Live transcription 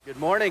Good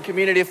morning,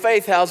 Community of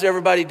Faith. How's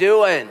everybody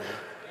doing?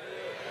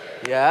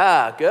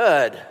 Yeah,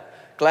 good.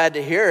 Glad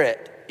to hear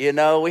it. You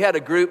know, we had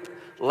a group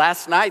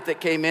last night that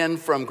came in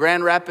from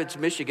Grand Rapids,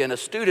 Michigan, a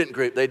student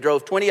group. They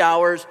drove 20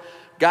 hours,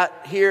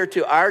 got here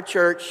to our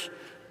church,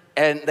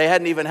 and they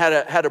hadn't even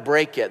had a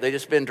break yet. They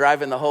just been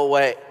driving the whole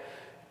way.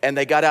 And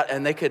they got out,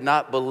 and they could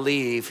not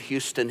believe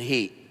Houston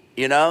heat,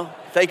 you know?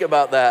 Think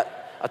about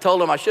that. I told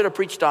them I should have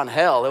preached on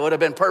hell. It would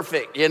have been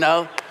perfect, you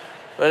know?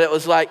 But it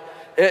was like,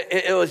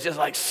 it was just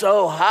like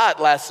so hot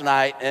last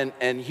night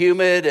and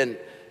humid, and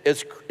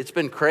it's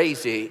been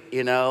crazy,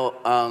 you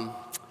know?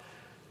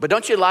 But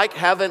don't you like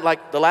having,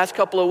 like, the last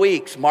couple of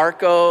weeks,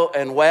 Marco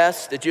and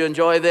Wes, did you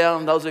enjoy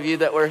them? Those of you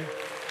that were,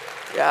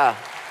 yeah.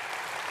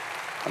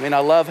 I mean, I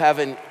love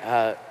having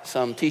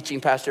some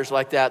teaching pastors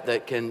like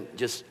that can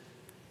just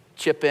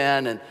chip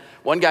in. And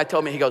one guy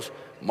told me, he goes,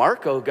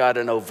 Marco got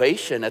an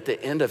ovation at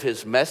the end of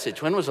his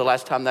message. When was the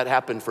last time that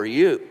happened for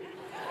you?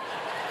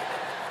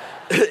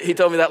 He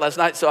told me that last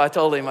night, so I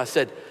told him, I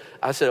said,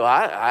 well,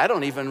 I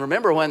don't even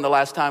remember when the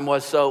last time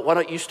was, so why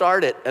don't you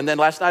start it? And then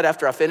last night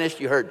after I finished,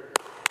 you heard.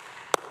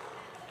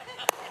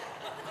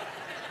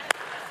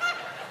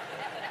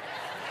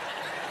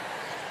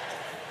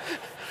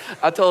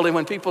 I told him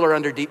when people are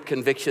under deep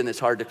conviction, it's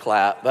hard to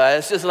clap, but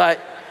it's just like,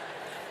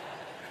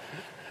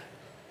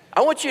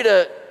 I want you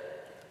to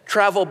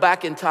travel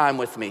back in time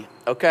with me,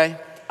 okay?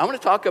 I'm going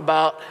to talk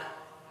about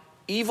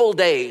evil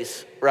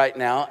days right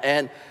now,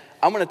 and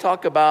I'm going to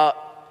talk about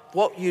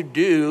what you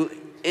do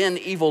in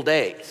evil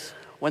days,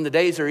 when the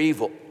days are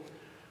evil.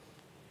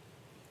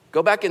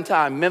 Go back in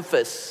time,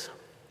 Memphis,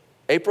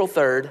 April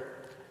 3rd,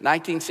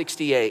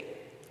 1968.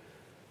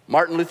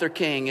 Martin Luther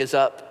King is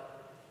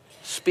up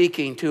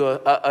speaking to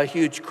a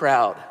huge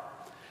crowd.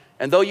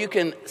 And though you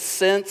can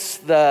sense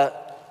the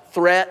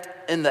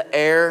threat in the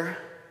air,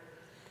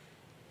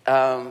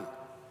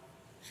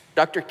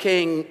 Dr.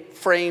 King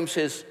frames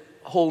his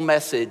whole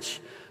message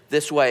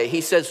this way.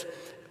 He says,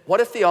 what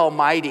if the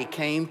Almighty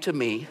came to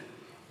me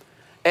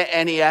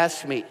and he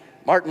asked me,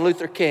 Martin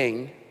Luther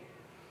King,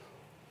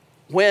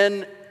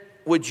 when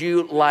would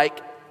you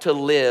like to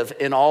live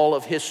in all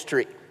of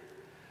history?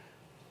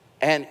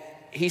 And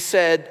he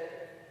said,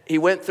 he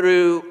went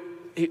through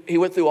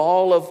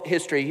all of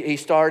history. He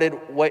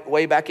started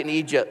way back in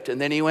Egypt,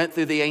 and then he went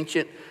through the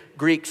ancient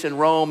Greeks and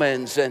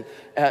Romans, and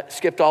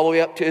skipped all the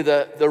way up to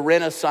the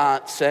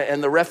Renaissance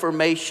and the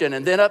Reformation,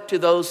 and then up to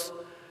those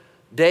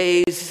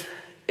days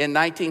in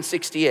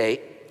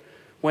 1968,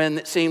 when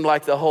it seemed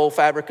like the whole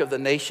fabric of the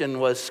nation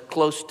was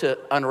close to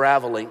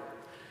unraveling.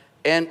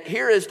 And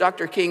here is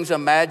Dr. King's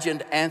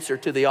imagined answer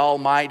to the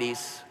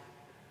Almighty's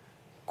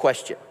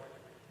question.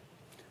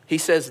 He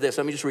says this,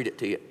 let me just read it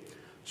to you.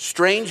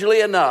 Strangely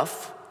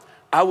enough,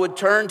 I would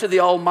turn to the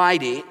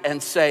Almighty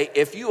and say,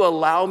 if you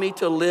allow me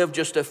to live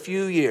just a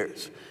few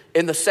years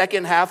in the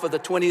second half of the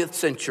 20th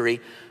century,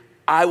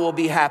 I will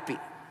be happy.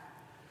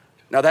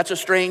 Now, that's a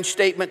strange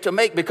statement to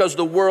make because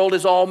the world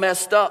is all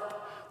messed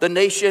up. The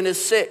nation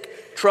is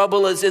sick.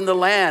 Trouble is in the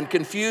land.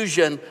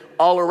 Confusion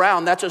all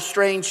around. That's a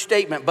strange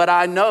statement. But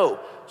I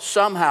know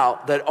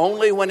somehow that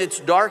only when it's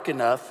dark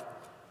enough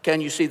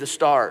can you see the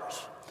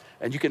stars.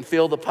 And you can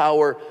feel the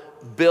power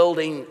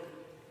building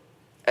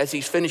as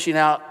he's finishing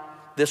out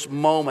this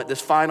moment,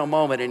 this final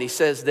moment. And he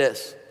says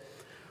this,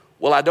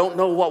 well, I don't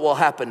know what will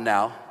happen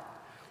now.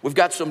 We've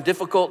got some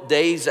difficult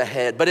days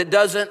ahead, but it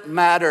doesn't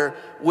matter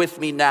with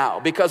me now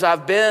because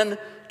I've been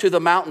to the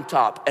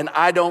mountaintop and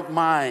I don't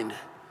mind.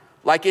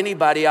 Like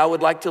anybody, I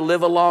would like to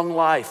live a long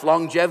life.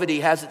 Longevity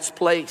has its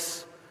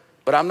place,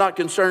 but I'm not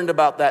concerned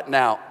about that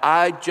now.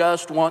 I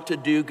just want to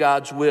do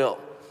God's will.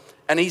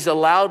 And he's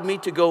allowed me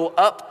to go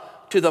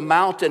up to the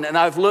mountain, and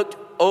I've looked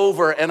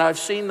over and I've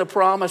seen the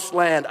promised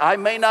land. I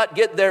may not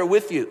get there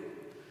with you,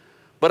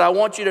 but I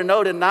want you to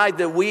know tonight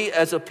that we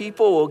as a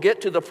people will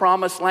get to the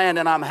promised land,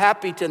 and I'm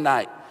happy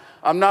tonight.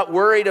 I'm not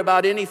worried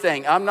about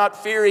anything. I'm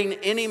not fearing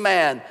any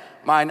man.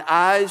 Mine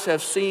eyes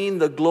have seen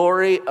the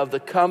glory of the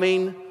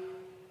coming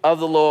of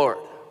the Lord.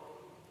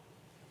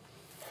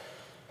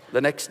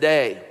 The next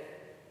day,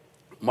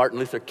 Martin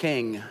Luther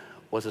King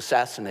was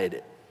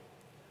assassinated.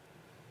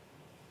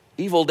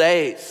 Evil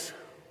days.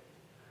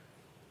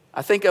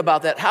 I think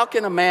about that. How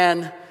can a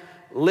man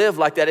live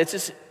like that? It's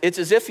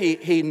as if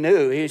he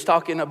knew. He's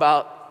talking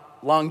about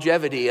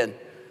longevity and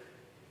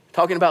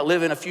talking about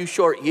living a few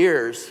short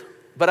years.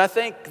 But I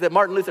think that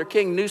Martin Luther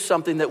King knew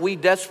something that we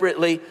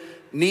desperately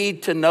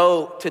need to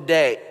know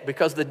today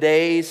because the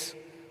days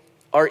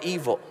are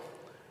evil.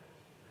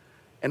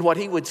 And what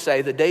he would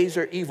say, the days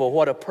are evil.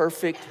 What a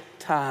perfect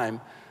time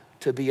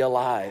to be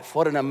alive.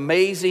 What an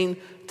amazing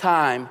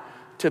time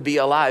to be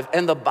alive.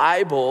 And the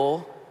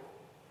Bible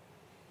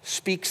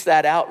speaks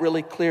that out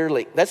really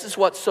clearly. This is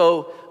what's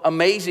so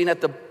amazing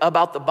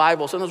about the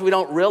Bible. Sometimes we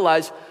don't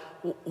realize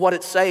what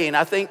it's saying.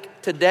 I think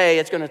today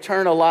it's going to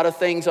turn a lot of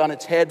things on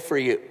its head for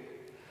you.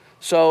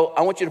 So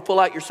I want you to pull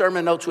out your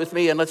sermon notes with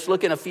me and let's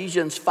look in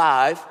Ephesians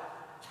 5,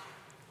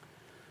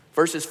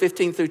 verses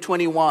 15 through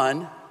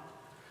 21.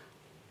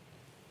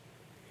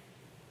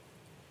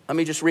 Let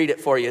me just read it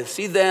for you.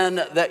 See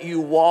then that you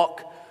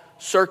walk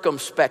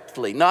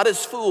circumspectly, not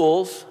as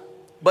fools,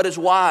 but as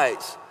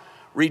wise,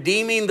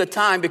 redeeming the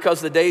time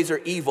because the days are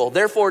evil.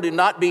 Therefore, do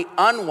not be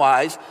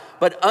unwise,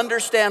 but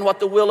understand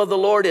what the will of the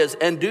Lord is.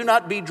 And do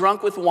not be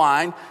drunk with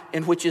wine,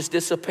 in which is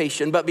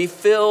dissipation, but be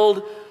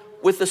filled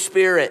with the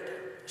Spirit,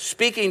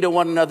 speaking to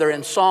one another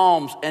in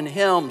psalms and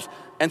hymns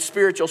and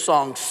spiritual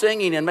songs,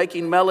 singing and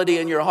making melody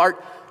in your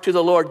heart to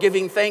the Lord,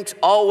 giving thanks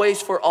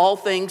always for all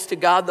things to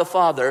God the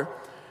Father,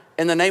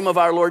 in the name of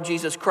our Lord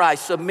Jesus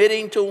Christ,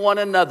 submitting to one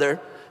another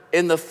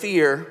in the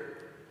fear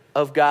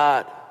of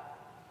God.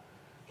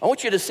 I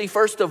want you to see,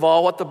 first of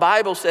all, what the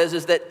Bible says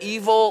is that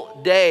evil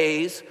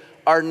days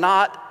are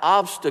not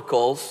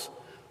obstacles,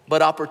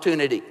 but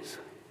opportunities.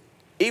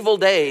 Evil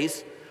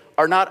days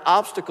are not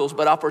obstacles,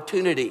 but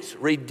opportunities.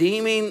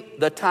 Redeeming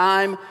the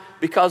time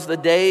because the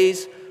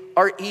days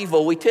are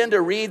evil. We tend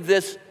to read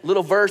this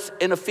little verse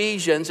in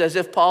Ephesians as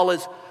if Paul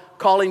is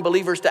calling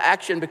believers to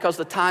action because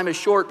the time is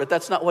short, but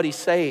that's not what he's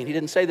saying. He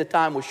didn't say the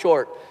time was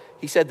short.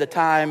 He said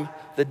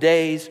the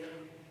days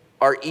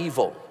are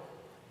evil.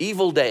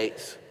 Evil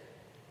days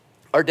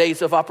are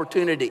days of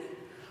opportunity.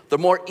 The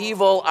more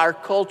evil our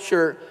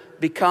culture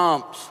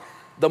becomes,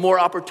 the more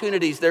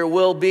opportunities there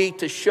will be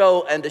to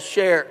show and to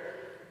share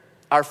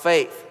our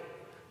faith.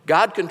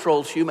 God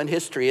controls human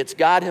history. It's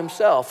God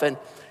himself, and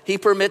he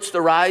permits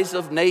the rise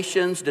of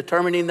nations,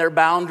 determining their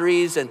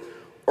boundaries and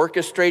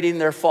orchestrating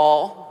their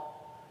fall.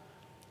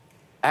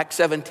 Acts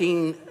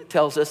 17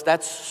 tells us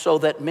that's so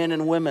that men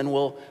and women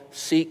will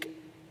seek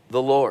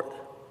the Lord.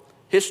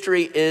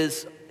 History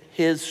is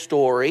his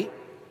story,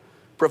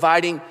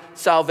 providing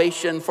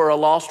salvation for a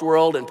lost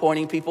world and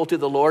pointing people to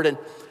the Lord. And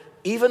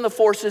even the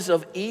forces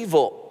of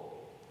evil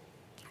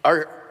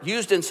are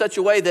used in such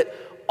a way that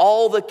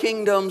all the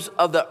kingdoms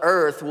of the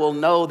earth will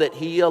know that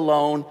he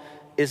alone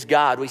is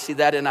God. We see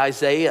that in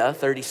Isaiah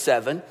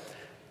 37.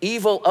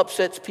 Evil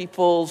upsets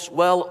people's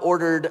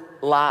well-ordered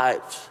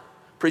lives,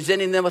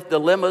 presenting them with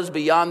dilemmas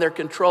beyond their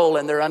control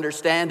and their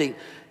understanding.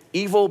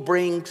 Evil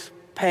brings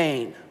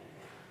pain,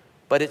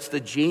 but it's the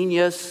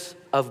genius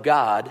of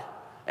God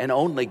and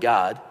only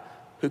God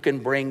who can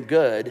bring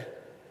good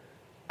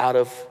out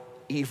of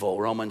evil.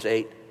 Romans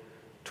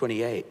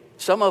 8:28.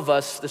 Some of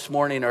us this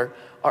morning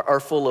are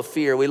full of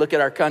fear. We look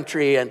at our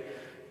country and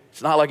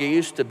it's not like it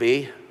used to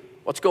be.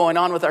 What's going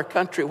on with our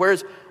country?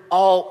 Where's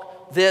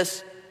all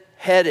this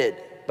headed?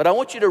 But I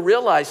want you to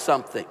realize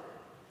something.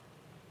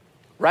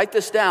 Write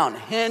this down.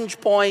 Hinge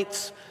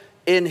points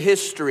in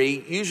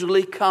history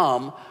usually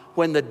come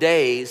when the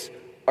days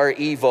are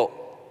evil.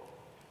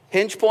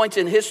 Hinge points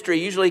in history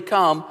usually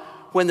come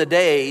when the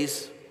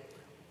days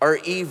are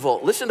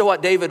evil. Listen to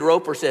what David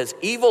Roper says.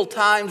 Evil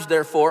times,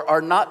 therefore,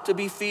 are not to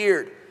be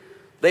feared.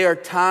 They are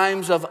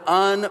times of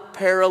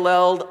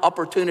unparalleled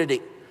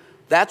opportunity.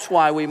 That's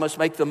why we must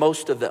make the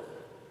most of them.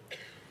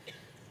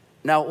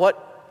 Now,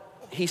 what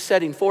he's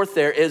setting forth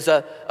there is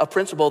a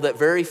principle that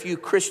very few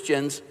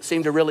Christians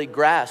seem to really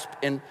grasp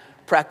in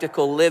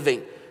practical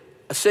living.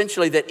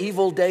 Essentially, that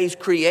evil days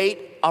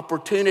create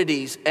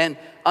opportunities, and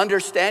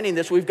understanding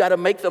this, we've got to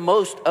make the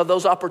most of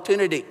those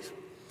opportunities.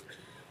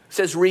 It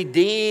says,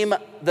 redeem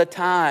the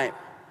time.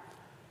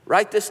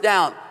 Write this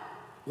down.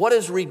 What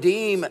does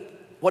redeem,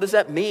 what does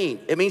that mean?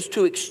 It means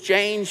to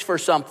exchange for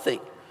something,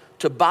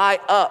 to buy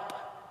up,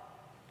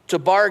 to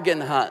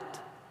bargain hunt.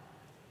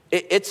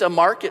 It's a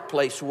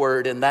marketplace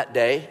word in that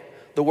day.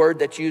 The word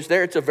that's used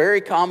there, it's a very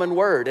common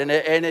word, and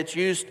it's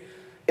used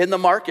in the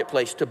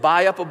marketplace to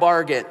buy up a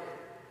bargain.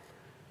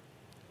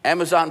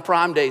 Amazon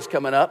Prime Day is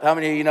coming up. How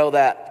many of you know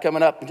that?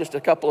 Coming up in just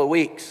a couple of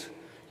weeks.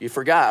 You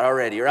forgot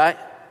already, right?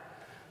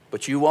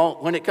 But you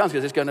won't when it comes,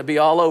 because it's going to be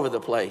all over the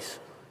place.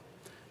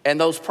 And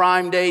those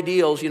Prime Day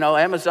deals, you know,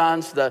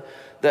 Amazon's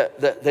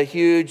the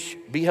huge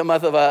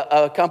behemoth of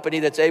a company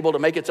that's able to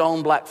make its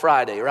own Black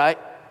Friday, right?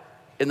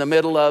 In the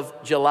middle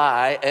of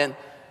July. And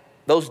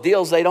those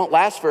deals, they don't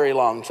last very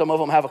long. Some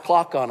of them have a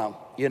clock on them,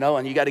 you know,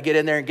 and you got to get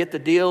in there and get the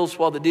deals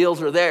while the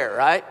deals are there,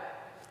 right?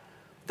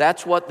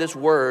 That's what this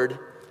word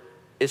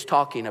is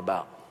talking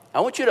about. I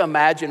want you to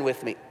imagine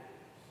with me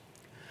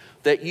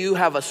that you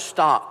have a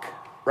stock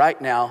right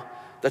now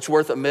that's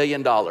worth $1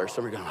 million.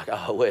 Some are going like,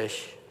 oh, I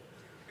wish.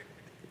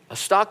 A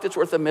stock that's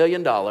worth $1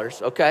 million,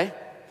 okay?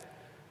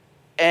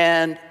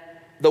 And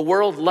the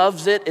world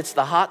loves it. It's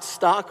the hot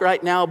stock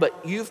right now,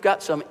 but you've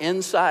got some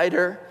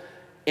insider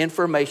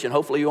information,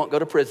 hopefully you won't go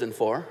to prison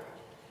for,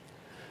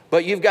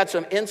 but you've got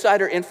some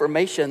insider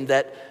information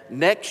that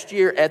next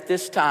year at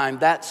this time,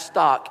 that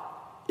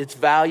stock, its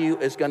value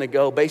is going to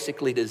go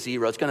basically to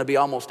zero. It's going to be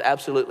almost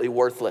absolutely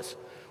worthless.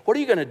 What are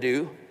you going to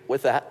do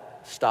with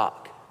that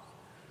stock?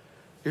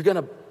 You're going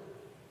to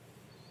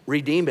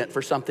redeem it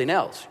for something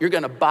else. You're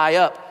going to buy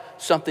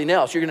up something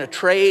else. You're going to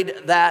trade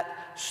that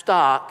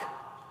stock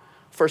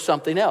for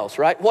something else,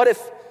 right? What if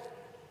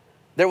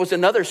there was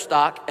another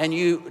stock and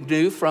you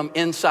knew from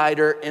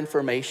insider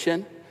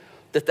information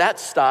that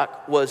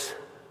stock was,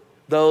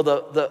 though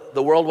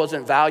the world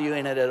wasn't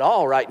valuing it at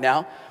all right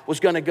now, was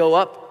going to go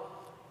up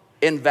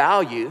in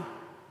value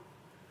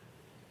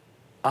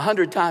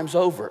 100 times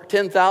over,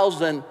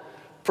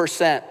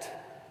 10,000%.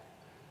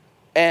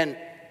 And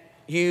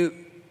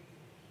you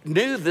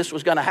knew this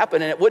was going to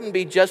happen, and it wouldn't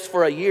be just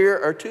for a year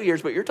or 2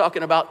 years, but you're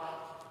talking about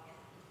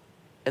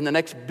in the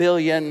next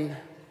billion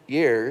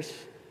years,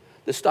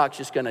 the stock's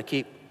just going to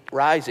keep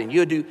rising.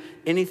 You'd do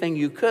anything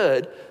you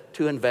could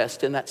to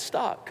invest in that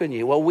stock, couldn't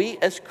you? Well, we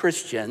as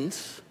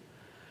Christians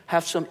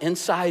have some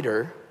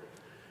insider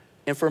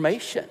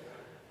information.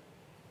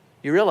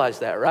 You realize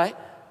that, right?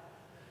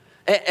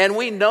 And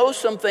we know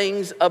some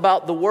things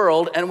about the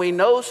world, and we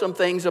know some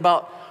things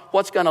about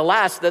what's going to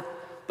last that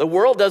the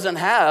world doesn't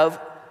have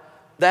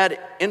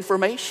that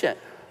information.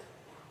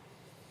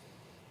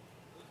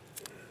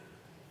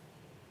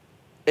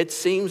 It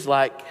seems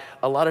like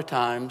a lot of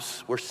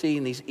times we're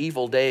seeing these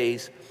evil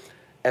days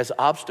as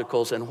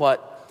obstacles, and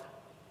what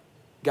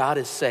God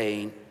is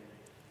saying,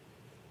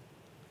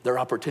 they're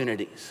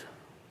opportunities.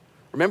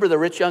 Remember the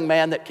rich young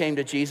man that came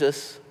to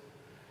Jesus?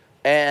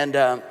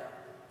 And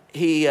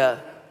he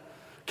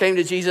came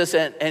to Jesus,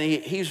 and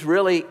he's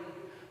really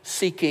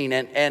seeking,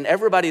 and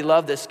everybody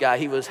loved this guy.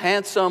 He was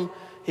handsome,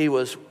 he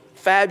was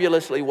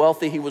fabulously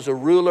wealthy, he was a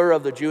ruler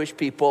of the Jewish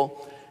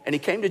people, and he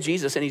came to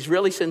Jesus, and he's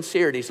really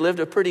sincere, and he's lived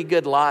a pretty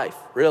good life,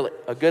 really,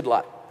 a good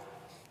life.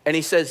 And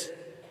he says,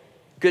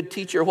 "Good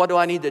teacher, what do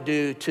I need to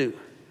do to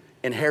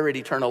inherit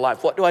eternal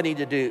life? What do I need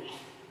to do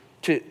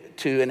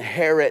to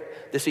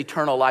inherit this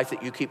eternal life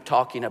that you keep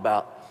talking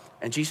about?"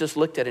 And Jesus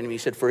looked at him and he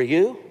said, "For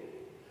you,"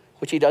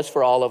 which he does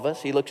for all of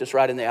us. He looks us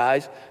right in the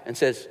eyes and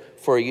says,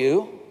 "For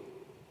you,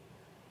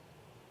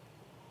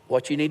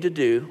 what you need to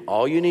do,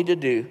 all you need to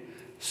do,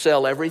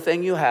 sell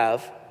everything you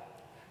have,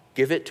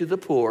 give it to the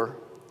poor,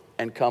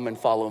 and come and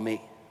follow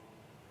me."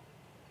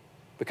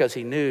 Because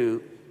he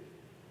knew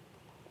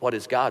what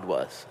his God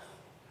was.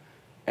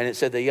 And it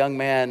said the young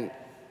man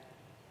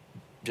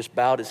just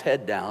bowed his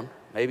head down.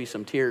 Maybe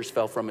some tears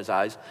fell from his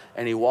eyes,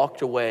 and he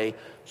walked away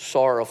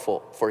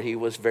sorrowful, for he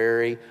was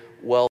very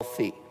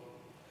wealthy.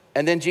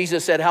 And then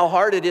Jesus said how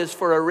hard it is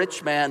for a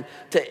rich man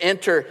to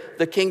enter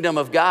the kingdom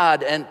of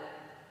God. And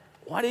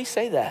why did he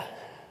say that?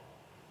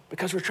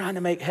 Because we're trying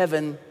to make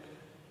heaven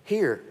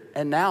here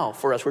and now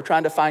for us. We're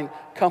trying to find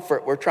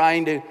comfort. We're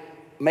trying to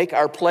make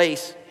our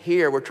place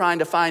here. We're trying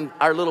to find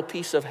our little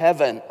piece of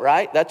heaven,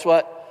 right? That's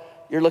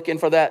what you're looking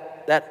for,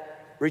 that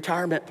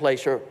retirement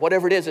place or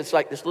whatever it is. It's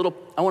like this little,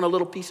 I want a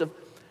little piece of,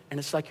 and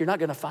it's like you're not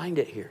going to find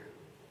it here.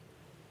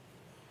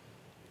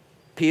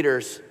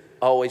 Peter's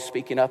always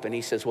speaking up, and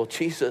he says, "Well,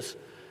 Jesus,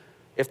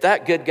 if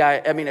that good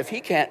guy, if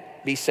he can't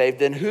be saved,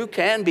 then who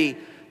can be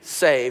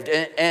saved?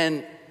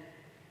 And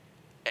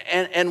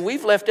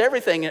we've left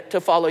everything to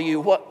follow you.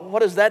 What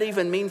does that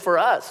even mean for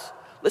us?"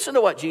 Listen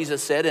to what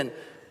Jesus said in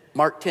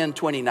Mark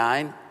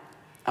 10:29.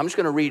 I'm just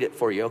going to read it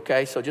for you,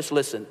 okay? So just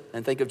listen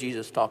and think of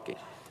Jesus talking.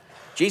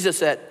 Jesus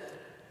said,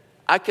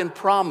 "I can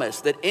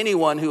promise that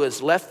anyone who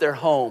has left their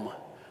home,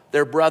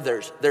 their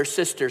brothers, their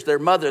sisters, their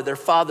mother, their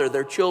father,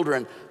 their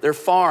children, their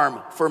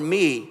farm for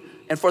me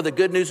and for the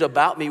good news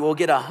about me will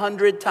get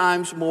 100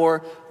 times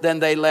more than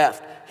they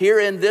left. Here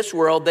in this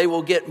world, they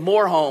will get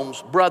more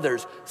homes,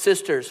 brothers,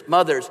 sisters,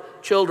 mothers,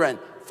 children,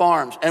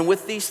 farms. And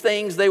with these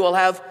things, they will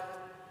have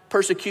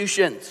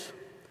persecutions.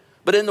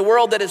 But in the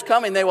world that is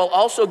coming, they will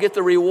also get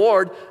the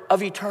reward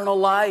of eternal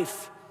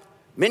life.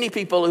 Many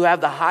people who have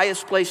the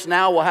highest place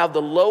now will have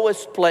the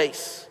lowest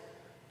place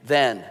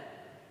then.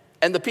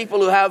 And the people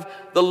who have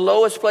the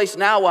lowest place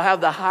now will have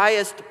the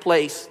highest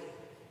place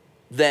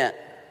then."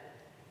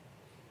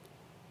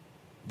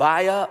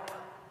 Buy up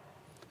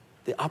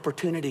the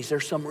opportunities.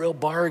 There's some real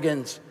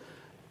bargains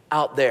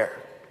out there.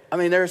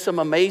 There are some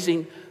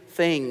amazing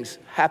things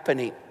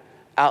happening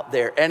out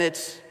there. And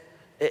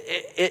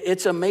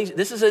it's amazing.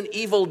 This is an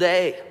evil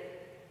day.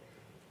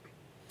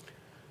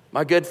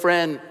 My good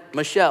friend,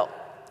 Michelle,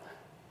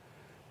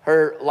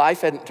 her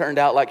life hadn't turned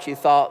out like she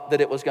thought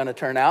that it was going to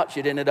turn out.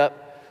 She'd ended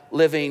up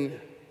living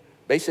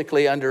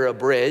basically under a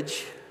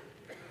bridge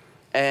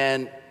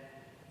and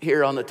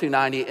here on the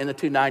 290, in the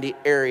 290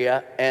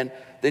 area. And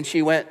then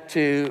she went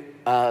to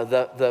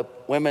the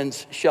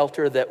women's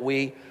shelter that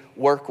we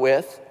work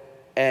with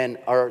and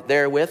are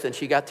there with, and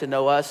she got to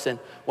know us. And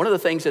one of the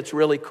things that's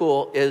really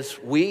cool is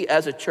we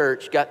as a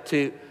church got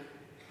to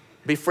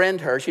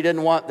befriend her. She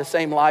didn't want the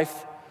same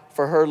life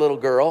for her little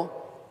girl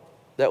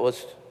that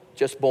was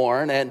just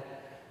born, and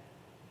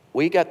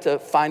we got to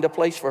find a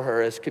place for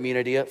her as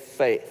Community of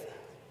Faith.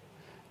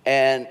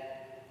 And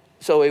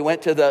so we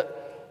went to the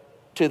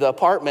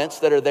apartments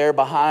that are there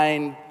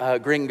behind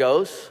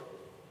Gringos,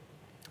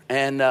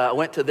 and I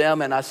went to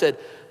them and I said,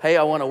 "Hey,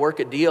 I want to work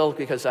a deal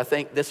because I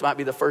think this might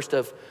be the first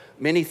of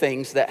many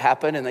things that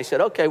happen." And they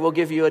said, "Okay, we'll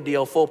give you a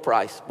deal, full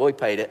price." Boy,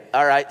 paid it.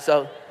 All right,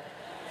 so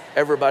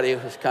everybody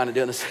was kind of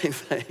doing the same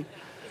thing.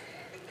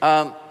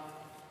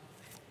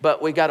 But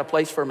we got a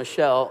place for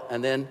Michelle,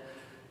 and then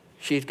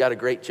she's got a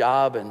great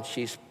job, and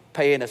she's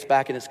paying us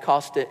back, and it's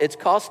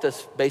cost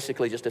us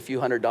basically just a few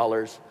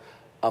 $100s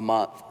a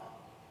month.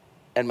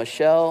 And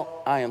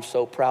Michelle, I am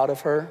so proud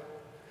of her.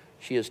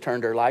 She has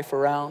turned her life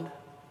around.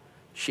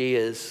 She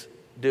is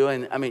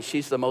doing,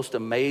 she's the most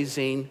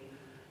amazing,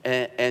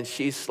 and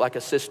she's like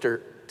a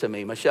sister to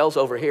me. Michelle's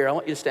over here. I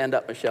want you to stand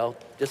up, Michelle,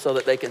 just so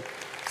that they can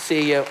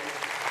see you.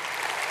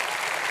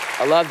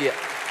 I love you.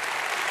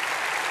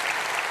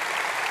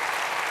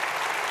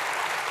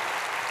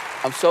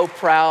 I'm so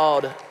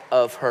proud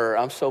of her.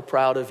 I'm so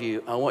proud of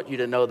you. I want you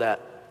to know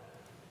that.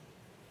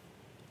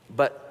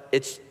 But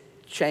it's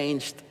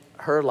changed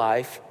her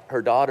life,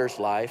 her daughter's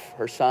life,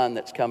 her son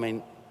that's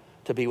coming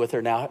to be with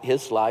her now,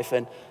 his life.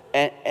 And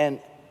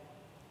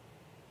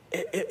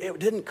it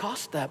didn't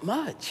cost that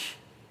much.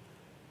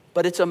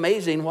 But it's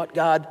amazing what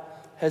God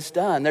has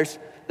done. There's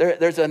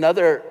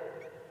another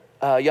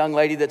young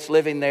lady that's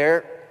living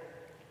there.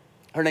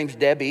 Her name's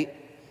Debbie.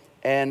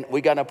 And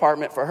we got an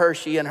apartment for her.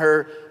 She and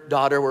her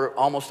daughter were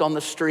almost on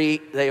the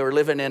street. They were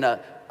living in an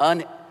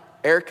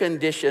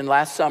unair-conditioned,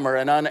 last summer,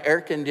 an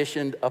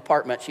unair-conditioned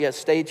apartment. She has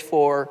stage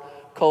 4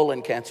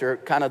 colon cancer,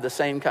 kind of the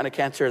same kind of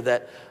cancer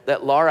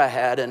that Laura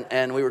had.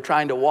 And we were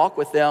trying to walk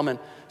with them. And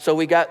so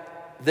we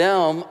got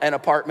them an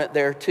apartment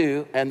there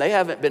too. And they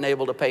haven't been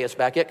able to pay us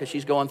back yet because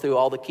she's going through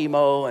all the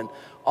chemo and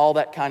all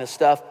that kind of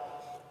stuff.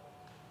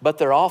 But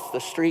they're off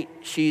the street.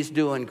 She's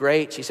doing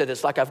great. She said,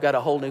 it's like I've got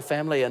a whole new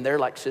family and they're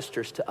like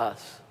sisters to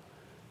us.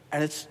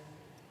 And it's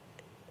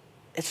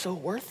so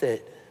worth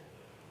it.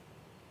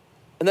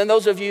 And then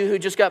those of you who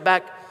just got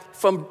back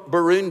from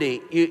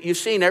Burundi, you've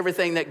seen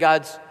everything that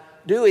God's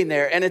doing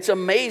there. And it's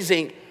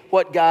amazing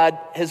what God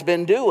has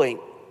been doing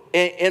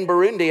in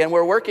Burundi. And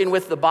we're working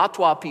with the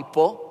Batwa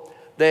people.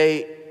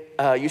 They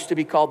used to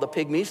be called the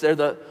Pygmies. They're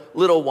the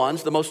little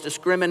ones, the most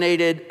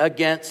discriminated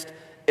against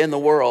in the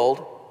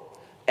world.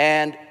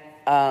 And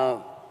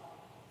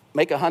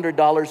make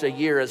 $100 a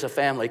year as a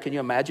family. Can you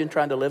imagine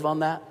trying to live on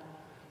that?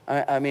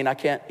 I mean, I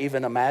can't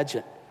even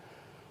imagine.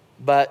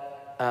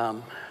 But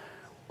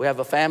we have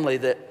a family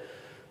that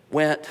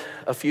went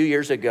a few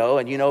years ago,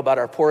 and you know about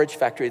our porridge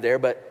factory there,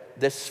 but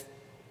this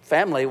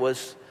family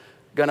was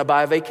going to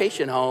buy a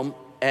vacation home,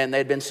 and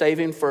they'd been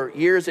saving for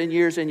years and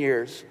years and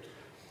years.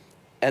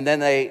 And then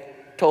they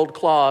told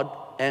Claude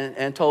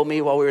and told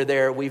me while we were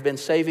there, we've been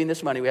saving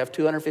this money. We have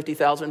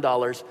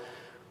 $250,000.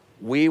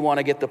 We want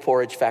to get the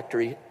porridge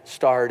factory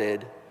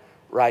started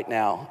right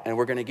now. And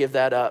we're going to give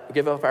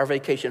up our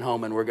vacation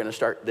home, and we're going to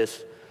start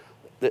this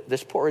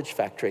porridge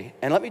factory.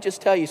 And let me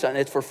just tell you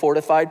something. It's for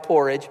fortified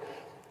porridge.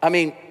 I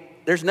mean,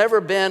 there's never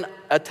been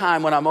a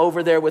time when I'm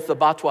over there with the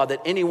Batwa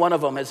that any one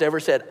of them has ever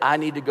said, I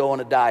need to go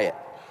on a diet.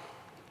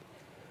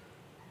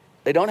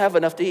 They don't have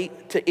enough to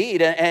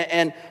eat.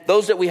 And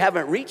those that we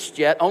haven't reached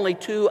yet, only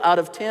 2 out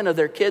of 10 of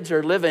their kids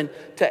are living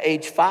to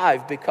age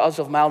 5 because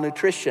of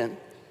malnutrition.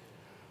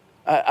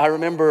 I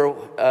remember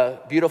a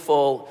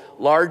beautiful,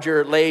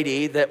 larger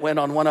lady that went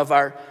on one of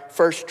our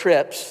first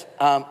trips,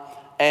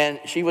 and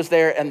she was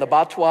there, and the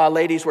Batwa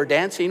ladies were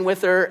dancing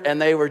with her,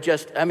 and they were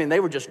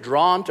just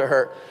drawn to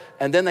her.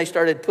 And then they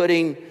started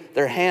putting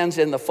their hands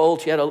in the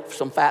folds. She had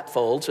some fat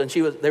folds, and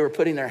they were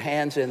putting their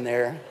hands in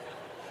there.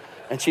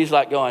 And she's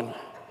like going,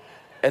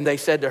 and they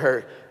said to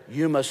her,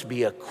 you must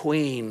be a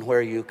queen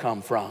where you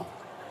come from.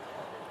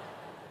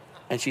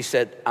 And she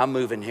said, I'm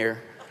moving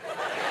here.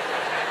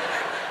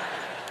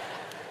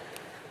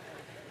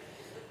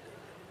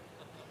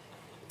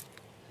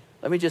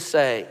 Let me just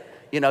say,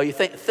 you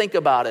think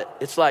about it.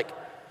 It's like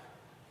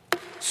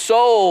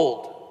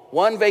sold,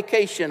 one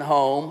vacation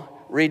home,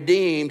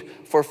 redeemed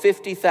for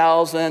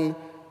 50,000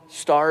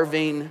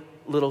 starving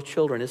little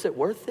children. Is it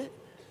worth it?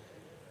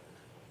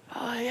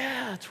 Oh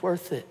yeah, it's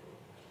worth it.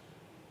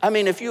 I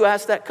mean, if you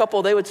ask that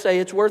couple, they would say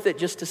it's worth it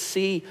just to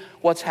see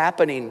what's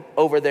happening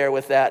over there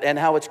with that and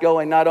how it's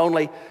going, not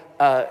only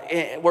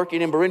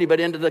working in Burundi, but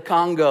into the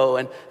Congo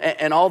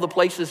and all the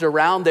places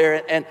around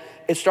there. And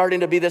it's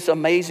starting to be this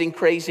amazing,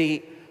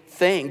 crazy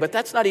thing. But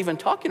that's not even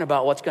talking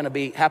about what's going to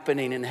be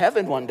happening in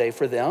heaven one day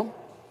for them.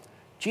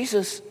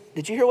 Jesus,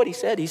 did you hear what he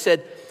said? He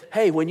said,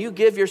 hey, when you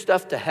give your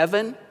stuff to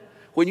heaven,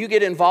 when you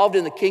get involved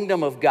in the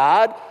kingdom of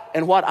God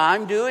and what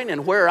I'm doing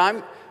and where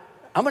I'm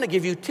going to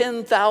give you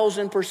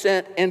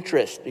 10,000%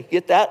 interest. You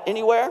get that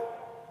anywhere?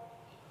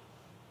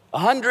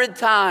 100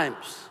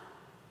 times.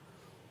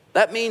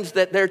 That means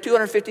that their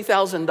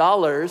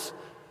 $250,000,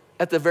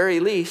 at the very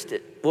least,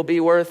 it will be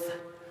worth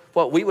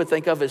what we would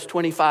think of as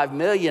 $25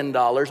 million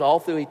all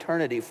through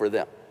eternity for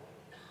them.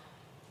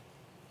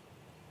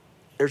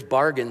 There's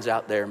bargains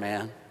out there,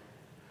 man.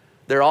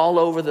 They're all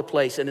over the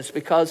place, and it's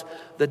because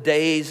the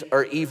days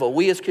are evil.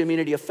 We as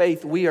Community of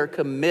Faith, we are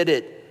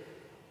committed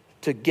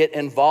to get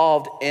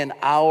involved in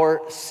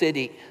our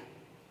city.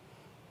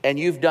 And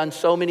you've done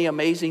so many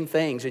amazing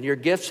things, and your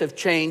gifts have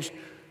changed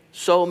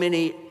so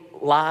many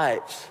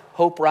lives.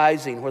 Hope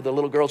Rising, where the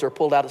little girls are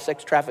pulled out of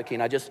sex trafficking.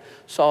 I just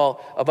saw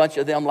a bunch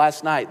of them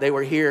last night. They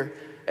were here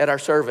at our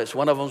service.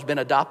 One of them's been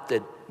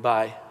adopted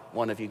by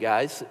one of you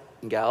guys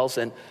and gals,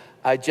 and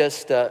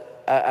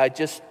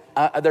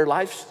their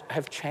lives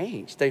have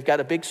changed. They've got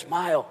a big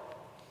smile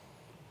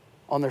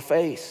on their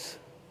face.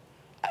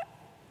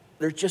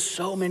 There's just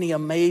so many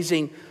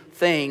amazing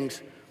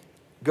things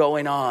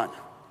going on.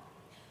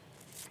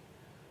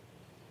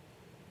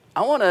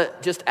 I want to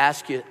just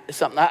ask you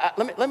something.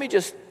 Let me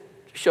just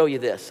show you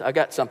this. I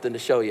got something to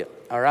show you,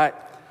 all right?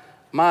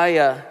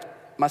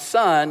 My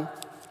son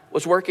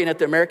was working at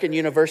the American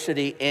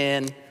University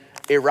in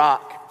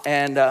Iraq,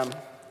 and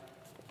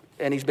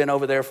he'd been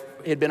over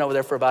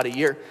there for about a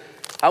year.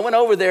 I went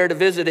over there to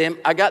visit him.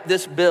 I got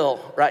this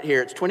bill right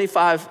here. It's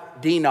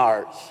 25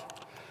 dinars.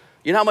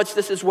 You know how much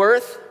this is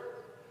worth?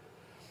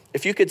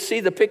 If you could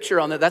see the picture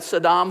on it, that's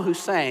Saddam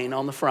Hussein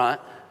on the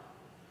front.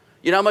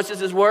 You know how much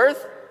this is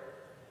worth?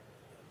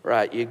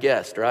 Right, you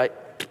guessed, right?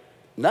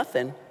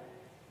 Nothing.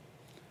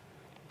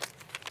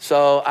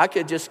 So I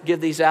could just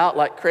give these out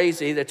like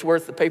crazy. That's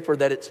worth the paper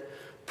that it's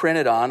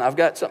printed on. I've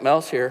got something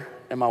else here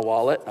in my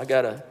wallet. I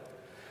got a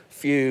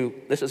few.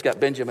 This has got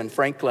Benjamin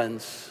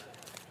Franklin's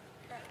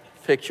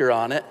picture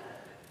on it.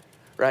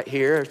 Right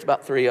here, there's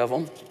about 3 of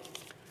them.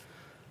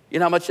 You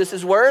know how much this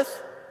is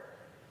worth?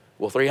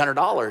 Well,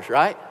 $300,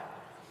 right?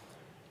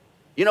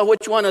 You know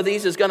which one of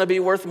these is going to be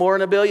worth more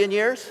in a billion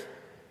years?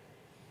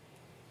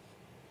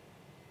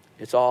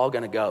 It's all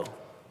going to go.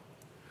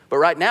 But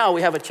right now,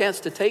 we have a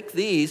chance to take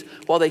these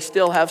while they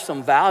still have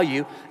some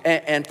value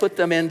and put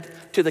them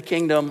into the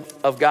kingdom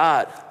of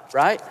God,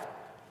 right?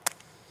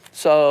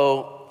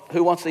 So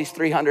who wants these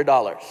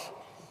 $300?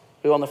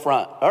 Who on the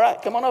front? All right,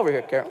 come on over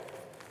here, Carol.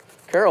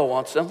 Carol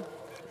wants them.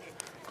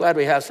 Glad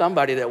we have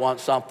somebody that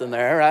wants something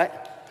there, right?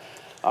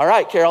 All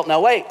right, Carol.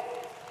 Now, wait.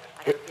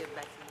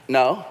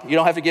 No, you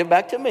don't have to give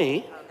back to me.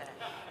 Okay.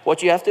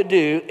 What you have to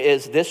do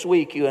is this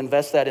week you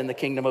invest that in the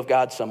kingdom of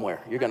God somewhere.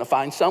 You're going to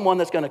find someone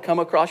that's going to come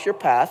across your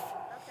path,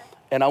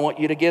 and I want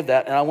you to give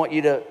that, and I want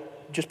you to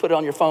just put it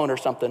on your phone or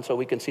something so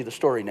we can see the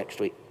story next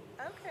week.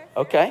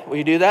 Okay, will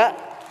you do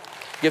that?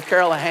 Give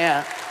Carol a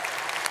hand.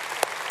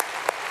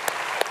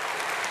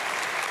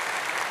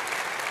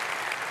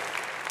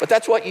 But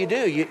that's what you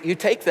do. You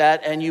take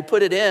that and you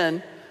put it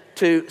in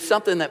to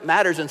something that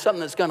matters and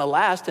something that's going to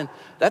last. And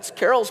that's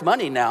Carol's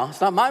money now.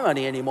 It's not my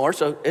money anymore.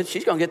 So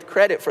she's going to get the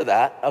credit for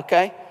that,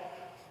 okay?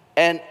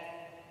 And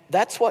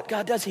that's what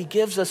God does. He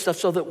gives us stuff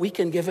so that we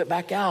can give it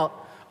back out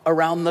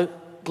around the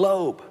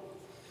globe.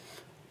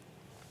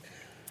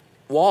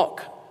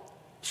 Walk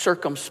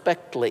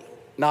circumspectly,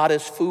 not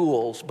as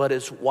fools, but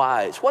as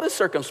wise. What does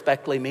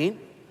circumspectly mean?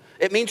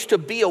 It means to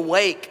be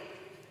awake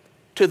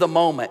to the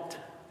moment.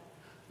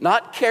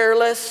 Not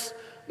careless,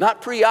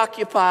 not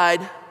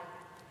preoccupied.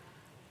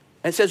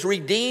 And it says,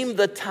 redeem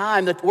the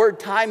time. The word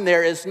time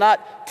there is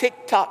not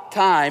tick-tock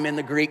time in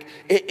the Greek.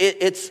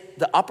 It's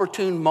the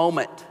opportune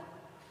moment.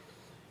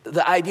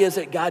 The idea is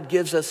that God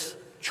gives us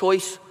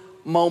choice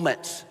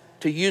moments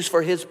to use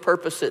for his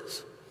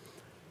purposes.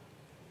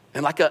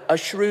 And like a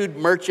shrewd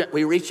merchant,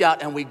 we reach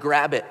out and we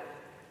grab it.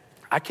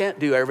 I can't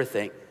do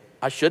everything.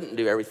 I shouldn't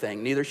do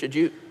everything. Neither should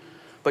you.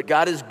 But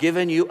God has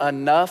given you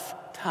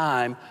enough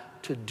time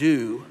to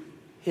do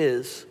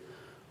his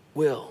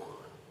will.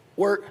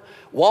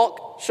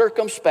 Walk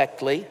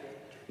circumspectly,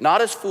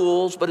 not as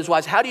fools, but as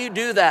wise. How do you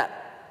do that?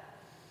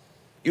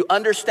 You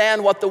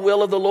understand what the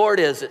will of the Lord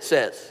is, it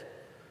says.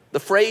 The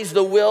phrase,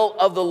 the will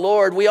of the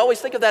Lord, we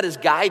always think of that as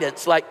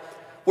guidance, like,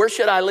 where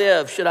should I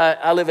live? Should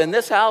I live in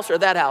this house or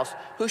that house?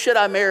 Who should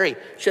I marry?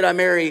 Should I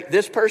marry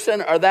this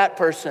person or that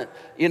person?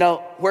 You know,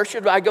 where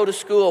should I go to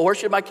school? Where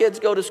should my kids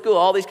go to school?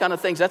 All these kind of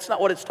things. That's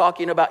not what it's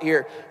talking about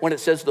here when it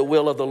says the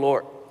will of the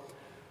Lord.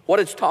 What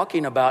it's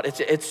talking about,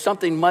 it's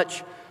something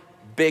much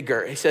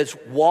bigger. It says,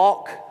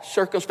 walk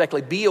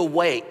circumspectly, be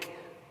awake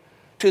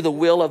to the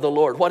will of the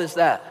Lord. What is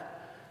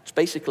that? It's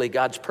basically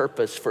God's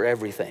purpose for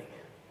everything.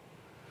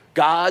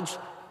 God's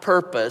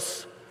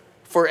purpose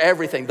for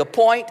everything. The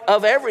point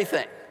of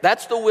everything.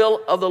 That's the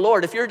will of the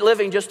Lord. If you're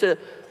living just to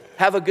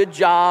have a good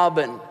job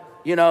and,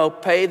 you know,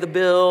 pay the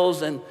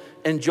bills and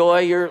enjoy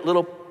your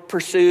little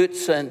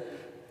pursuits and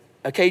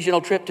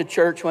occasional trip to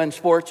church when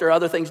sports or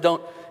other things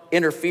don't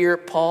interfere,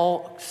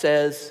 Paul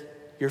says,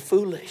 you're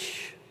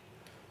foolish.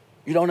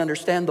 You don't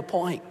understand the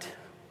point.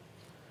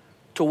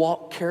 To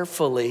walk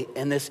carefully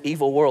in this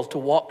evil world, to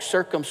walk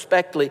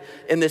circumspectly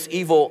in this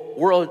evil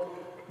world.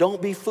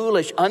 Don't be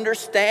foolish.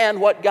 Understand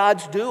what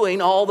God's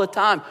doing all the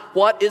time.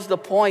 What is the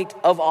point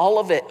of all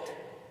of it?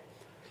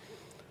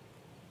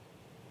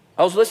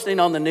 I was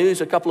listening on the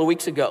news a couple of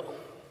weeks ago,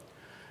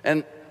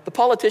 and the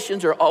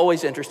politicians are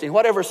always interesting,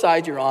 whatever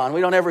side you're on.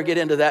 We don't ever get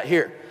into that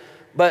here.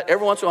 But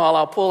every once in a while,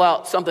 I'll pull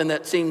out something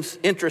that seems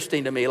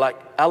interesting to me, like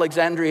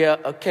Alexandria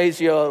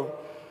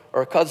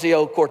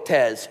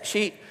Ocasio-Cortez.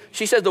 She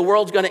says the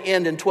world's going to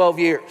end in 12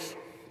 years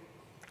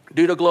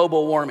due to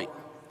global warming.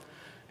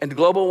 And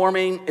global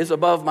warming is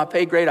above my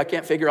pay grade. I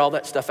can't figure all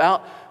that stuff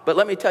out. But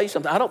let me tell you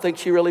something. I don't think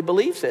she really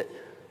believes it.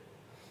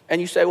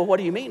 And you say, well, what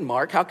do you mean,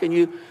 Mark? How can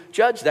you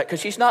judge that? Because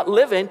she's not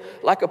living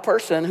like a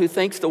person who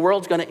thinks the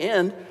world's going to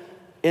end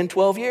in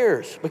 12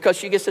 years. Because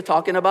she gets to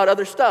talking about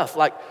other stuff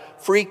like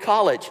free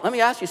college. Let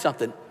me ask you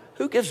something.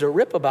 Who gives a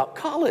rip about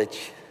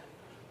college?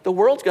 The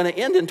world's going to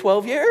end in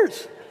 12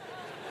 years.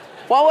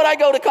 Why would I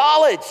go to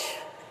college?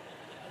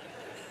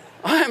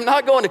 I'm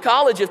not going to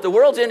college. If the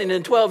world's ending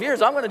in 12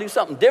 years, I'm going to do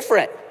something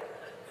different,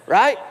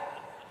 right?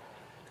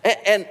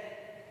 And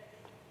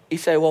you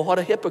say, well, what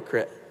a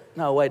hypocrite.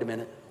 No, wait a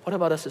minute. What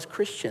about us as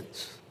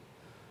Christians?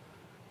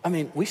 I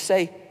mean, we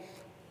say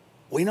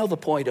We know the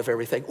point of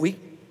everything.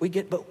 We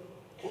get, but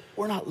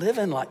we're not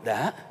living like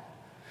that.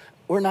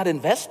 We're not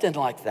investing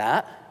like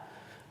that.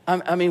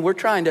 I mean, we're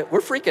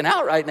freaking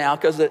out right now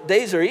because the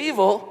days are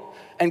evil.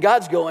 And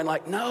God's going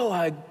like, no,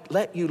 I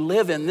let you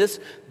live in this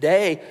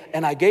day,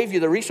 and I gave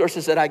you the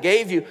resources that I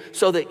gave you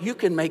so that you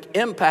can make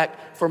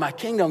impact for my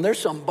kingdom. There's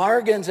some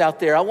bargains out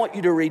there. I want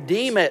you to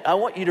redeem it. I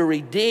want you to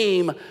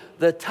redeem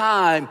the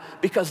time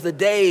because the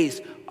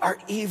days are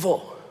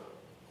evil.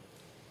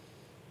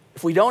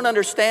 If we don't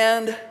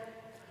understand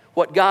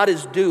what God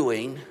is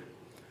doing,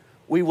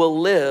 we will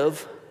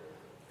live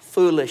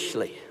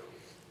foolishly.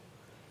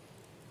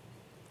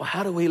 Well,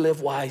 how do we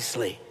live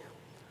wisely?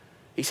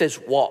 He says,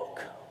 walk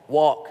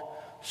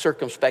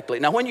circumspectly.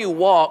 Now, when you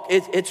walk,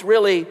 it's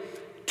really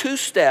 2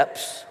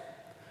 steps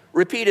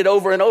repeated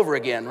over and over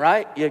again,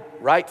 right? You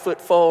right foot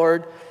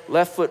forward,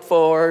 left foot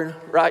forward,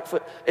 right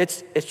foot.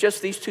 It's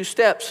just these 2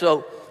 steps.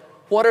 So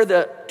what are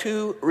the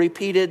 2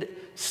 repeated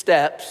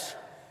steps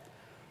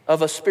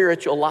of a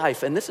spiritual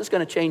life? And this is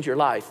going to change your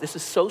life. This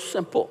is so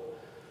simple.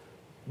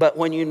 But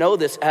when you know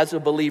this as a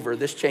believer,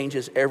 this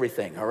changes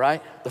everything, all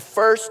right? The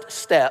first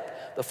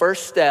step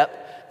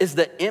is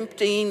the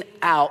emptying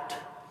out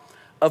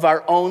of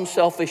our own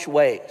selfish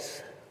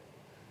ways.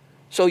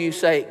 So you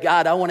say,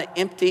 God, I want to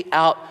empty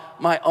out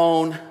my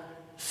own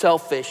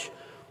selfish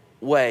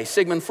way.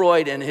 Sigmund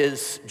Freud, in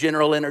his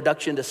general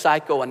introduction to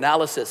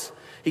psychoanalysis,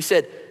 he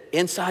said,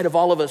 inside of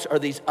all of us are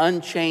these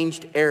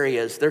unchanged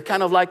areas. They're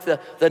kind of like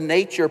the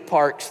nature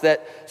parks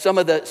that some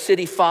of the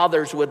city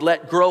fathers would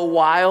let grow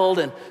wild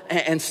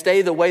and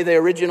stay the way they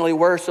originally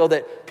were so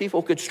that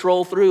people could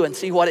stroll through and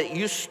see what it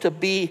used to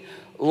be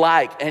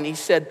like. And he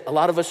said a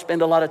lot of us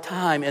spend a lot of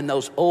time in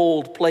those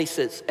old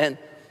places. And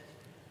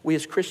we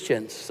as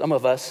Christians, some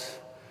of us,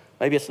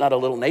 maybe it's not a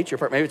little nature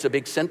park, maybe it's a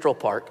big central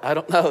park. I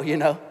don't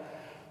know,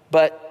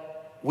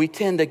 But we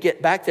tend to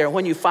get back there.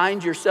 When you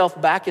find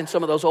yourself back in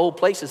some of those old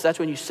places, that's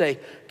when you say,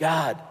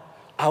 God,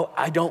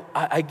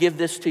 I give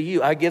this to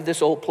you. I give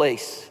this old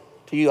place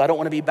to you. I don't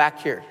want to be back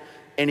here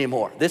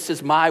anymore. This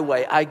is my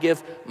way. I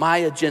give my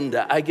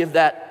agenda. I give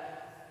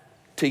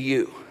that to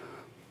you.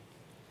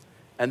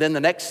 And then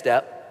the next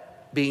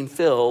step, being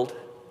filled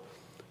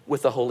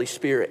with the Holy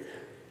Spirit.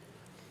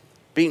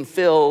 Being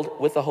filled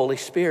with the Holy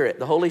Spirit.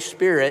 The Holy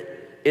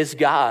Spirit is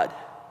God.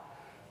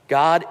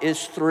 God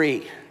is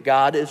 3.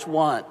 God is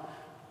 1.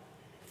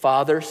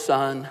 Father,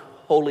 Son,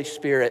 Holy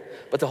Spirit.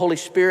 But the Holy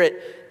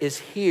Spirit is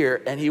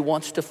here, and he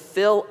wants to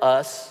fill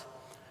us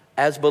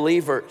as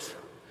believers.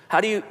 How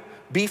do you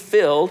be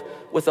filled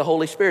with the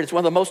Holy Spirit? It's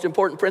one of the most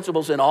important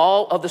principles in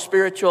all of the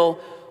spiritual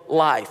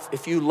life.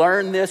 If you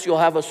learn this, you'll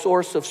have a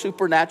source of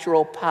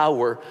supernatural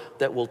power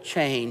that will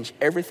change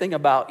everything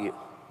about you.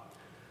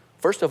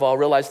 First of all,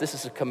 realize this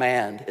is a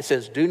command. It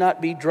says, do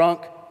not be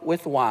drunk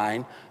with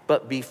wine,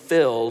 but be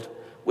filled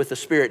with the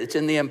Spirit. It's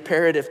in the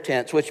imperative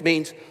tense, which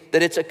means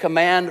that it's a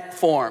command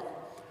form.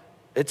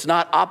 It's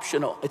not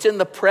optional. It's in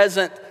the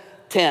present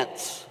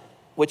tense,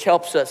 which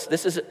helps us.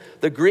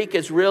 The Greek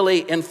is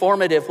really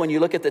informative when you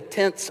look at the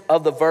tense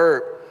of the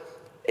verb.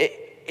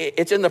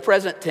 It's in the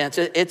present tense.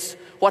 It's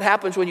what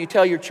happens when you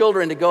tell your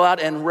children to go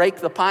out and rake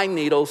the pine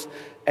needles,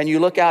 and you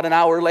look out an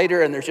hour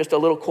later and there's just a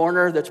little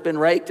corner that's been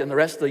raked and the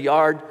rest of the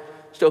yard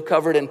still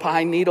covered in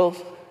pine needles.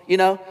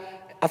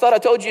 I thought I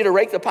told you to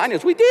rake the pine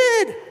needles. We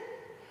did.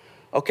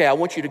 Okay, I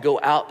want you to go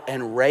out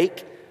and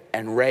rake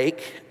and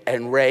rake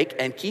and rake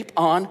and keep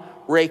on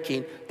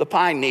raking the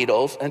pine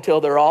needles until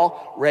they're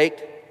all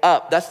raked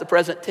up. That's the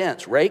present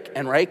tense. Rake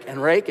and rake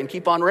and rake and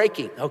keep on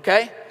raking,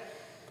 okay?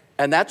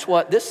 And that's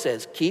what this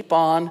says. Keep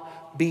on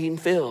being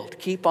filled.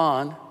 Keep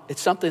on.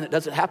 It's something that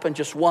doesn't happen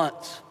just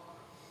once.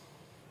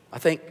 I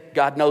think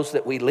God knows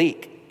that we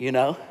leak,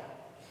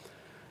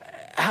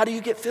 How do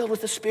you get filled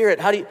with the Spirit?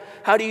 How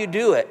do you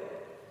do it?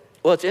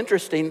 Well, it's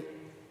interesting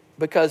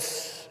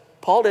because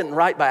Paul didn't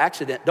write by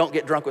accident, don't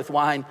get drunk with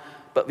wine,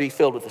 but be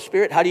filled with the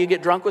Spirit. How do you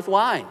get drunk with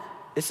wine?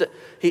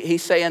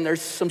 He's saying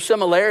there's some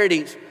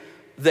similarities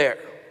there.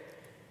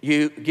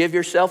 You give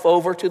yourself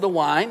over to the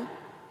wine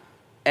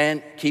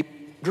and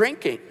keep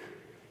drinking.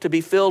 To be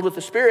filled with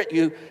the Spirit,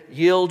 you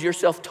yield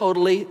yourself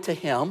totally to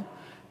Him.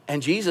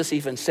 And Jesus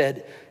even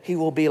said, He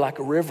will be like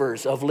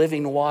rivers of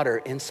living water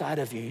inside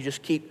of you. You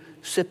just keep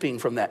sipping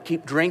from that,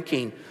 keep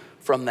drinking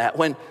from that.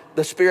 When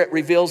the Spirit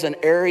reveals an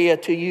area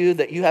to you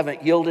that you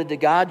haven't yielded to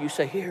God, you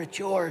say, here, it's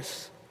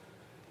yours.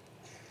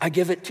 I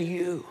give it to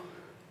you.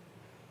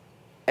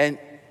 And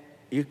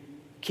you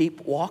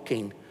keep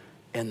walking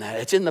in that.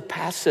 It's in the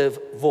passive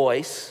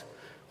voice,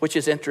 which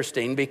is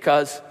interesting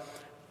because,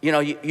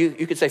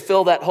 you could say,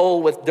 fill that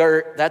hole with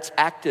dirt. That's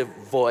active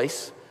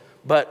voice.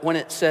 But when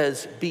it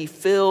says, be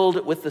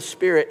filled with the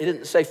Spirit, it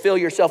didn't say fill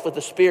yourself with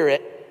the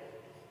Spirit.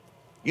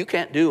 You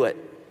can't do it.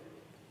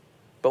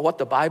 But what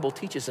the Bible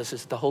teaches us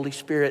is the Holy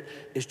Spirit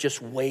is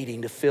just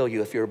waiting to fill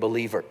you if you're a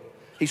believer.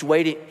 He's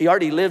waiting. He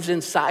already lives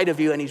inside of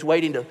you, and He's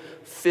waiting to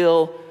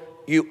fill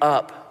you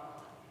up.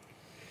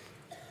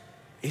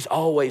 He's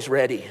always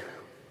ready.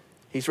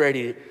 He's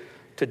ready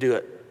to do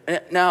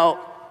it. Now,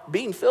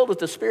 being filled with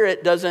the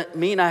Spirit doesn't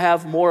mean I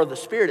have more of the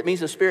Spirit. It means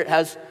the Spirit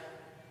has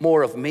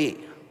more of me,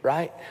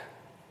 right?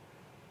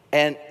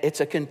 And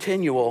it's a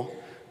continual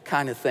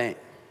kind of thing.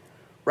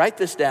 Write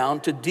this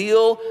down. To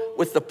deal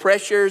with the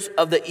pressures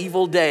of the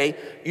evil day,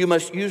 you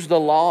must use the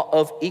law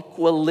of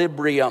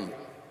equilibrium.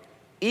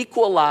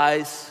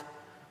 Equalize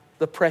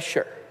the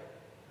pressure.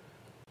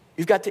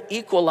 You've got to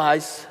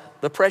equalize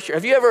the pressure.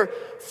 Have you ever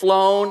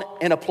flown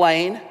in a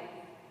plane?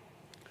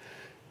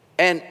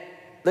 And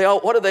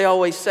what do they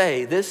always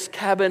say? This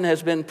cabin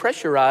has been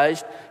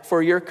pressurized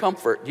for your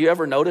comfort. Do you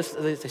ever notice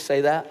that they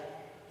say that?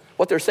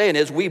 What they're saying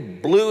is, we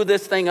blew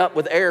this thing up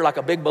with air like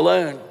a big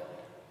balloon.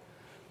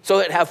 So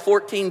it'd have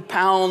 14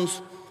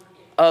 pounds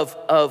of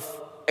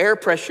air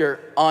pressure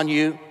on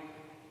you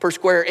per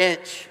square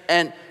inch.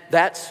 And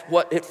that's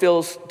what it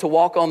feels to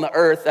walk on the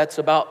earth. That's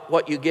about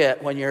what you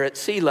get when you're at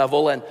sea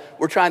level. And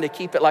we're trying to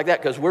keep it like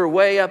that because we're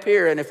way up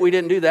here. And if we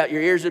didn't do that,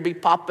 your ears would be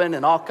popping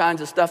and all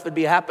kinds of stuff would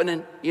be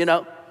happening, you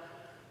know.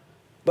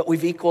 But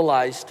we've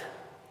equalized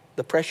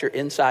the pressure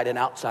inside and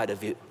outside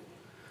of you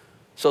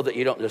so that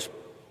you don't just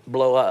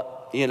blow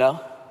up, you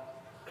know.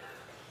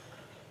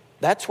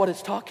 That's what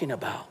it's talking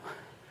about.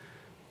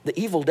 The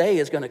evil day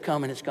is going to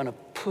come and it's going to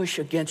push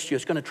against you.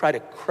 It's going to try to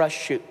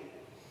crush you.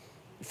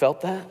 You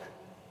felt that?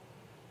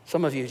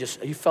 Some of you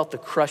you felt the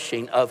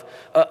crushing of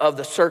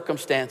the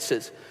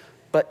circumstances.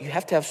 But you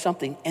have to have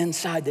something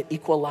inside that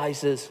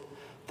equalizes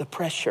the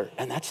pressure.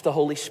 And that's the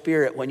Holy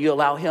Spirit when you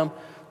allow him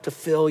to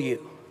fill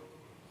you.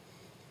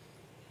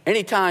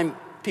 Anytime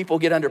people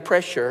get under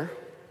pressure,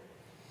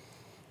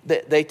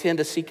 they tend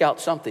to seek out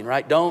something,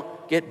 right? Don't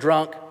get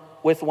drunk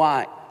with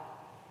wine.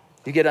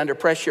 You get under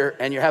pressure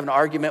and you're having an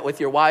argument with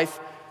your wife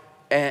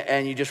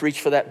and you just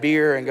reach for that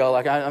beer and go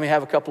like, let me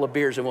have a couple of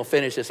beers and we'll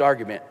finish this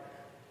argument.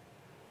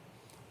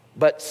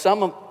 But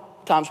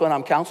sometimes when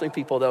I'm counseling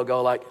people, they'll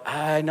go like,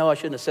 I know I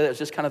shouldn't have said it. It's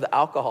just kind of the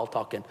alcohol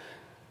talking.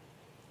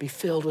 Be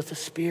filled with the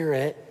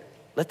Spirit.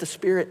 Let the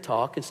Spirit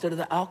talk instead of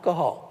the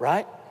alcohol,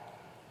 right?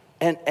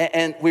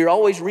 And we're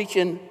always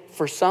reaching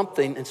for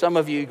something. And some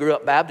of you grew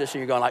up Baptist and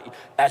you're going like,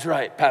 that's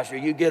right, Pastor,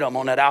 you get them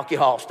on that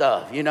alcohol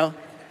stuff, you know?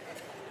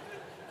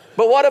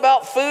 But what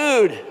about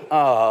food?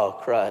 Oh,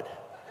 crud.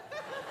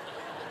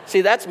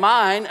 See, that's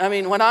mine. I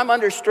mean, when I'm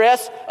under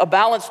stress, a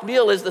balanced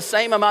meal is the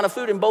same amount of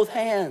food in both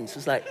hands.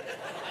 It's like,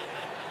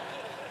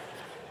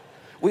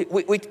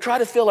 we try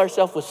to fill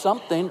ourselves with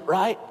something,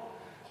 right?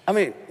 I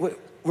mean,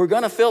 we're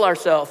going to fill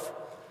ourselves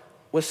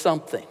with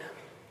something.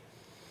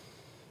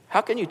 How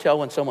can you tell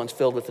when someone's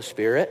filled with the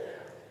Spirit?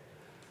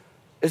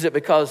 Is it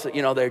because,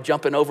 you know, they're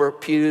jumping over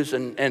pews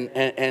and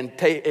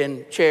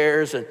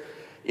chairs and,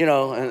 you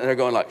know, and they're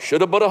going like,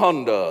 shoulda, bought a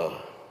Honda,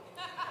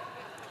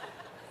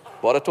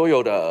 bought a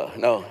Toyota?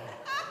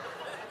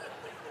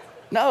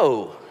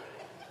 No.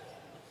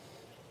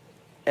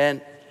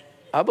 And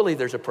I believe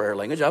there's a prayer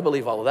language. I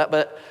believe all of that,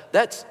 but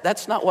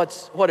that's not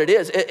what it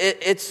is.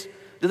 It's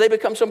do they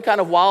become some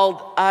kind of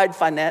wild-eyed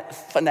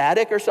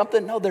fanatic or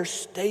something? No, they're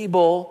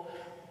stable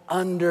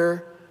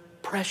under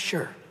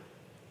pressure.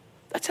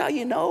 That's how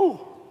you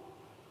know.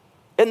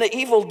 In the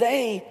evil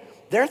day,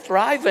 they're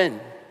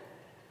thriving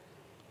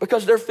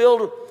because they're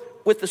filled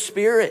with the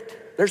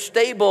Spirit. They're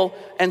stable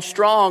and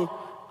strong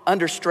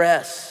under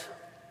stress.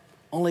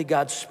 Only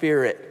God's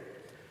Spirit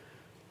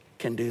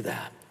can do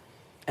that.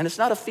 And it's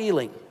not a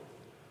feeling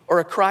or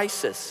a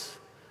crisis.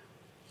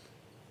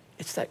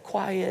 It's that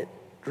quiet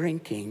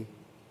drinking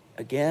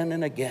again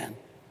and again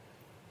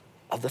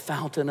of the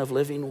fountain of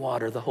living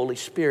water, the Holy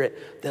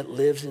Spirit that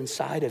lives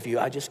inside of you.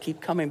 I just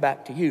keep coming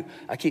back to you.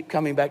 I keep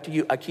coming back to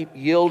you. I keep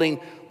yielding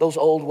those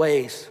old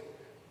ways,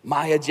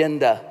 my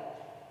agenda.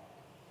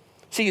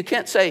 See, you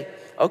can't say,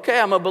 okay,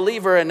 I'm a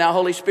believer and now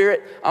Holy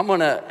Spirit,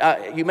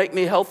 you make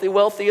me healthy,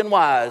 wealthy, and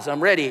wise.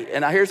 I'm ready,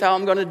 and here's how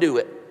I'm going to do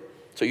it.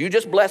 So you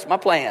just bless my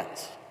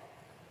plans.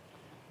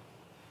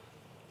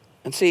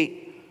 And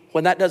see,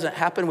 when that doesn't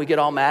happen, we get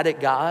all mad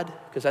at God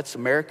because that's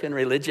American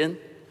religion.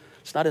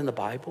 It's not in the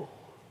Bible.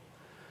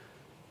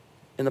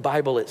 In the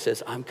Bible, it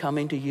says, I'm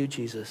coming to you,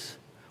 Jesus.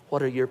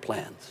 What are your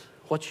plans?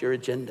 What's your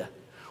agenda?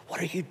 What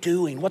are you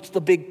doing? What's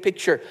the big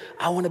picture?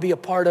 I want to be a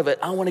part of it.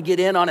 I want to get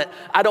in on it.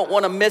 I don't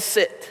want to miss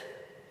it.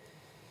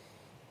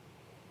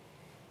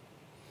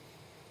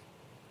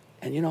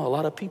 And you know, a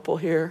lot of people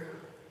here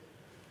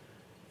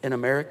in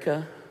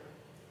America,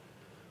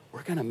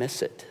 we're going to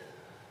miss it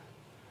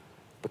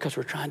because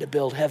we're trying to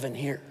build heaven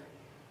here.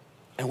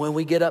 And when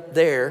we get up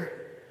there,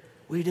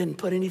 we didn't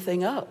put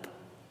anything up.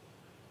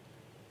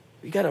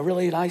 We got a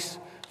really nice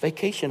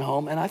vacation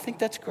home, and I think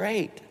that's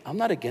great. I'm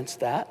not against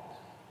that.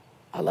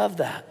 I love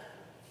that.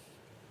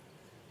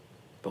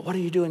 But what are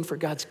you doing for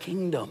God's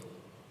kingdom?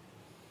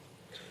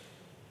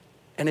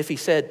 And if he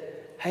said,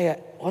 hey,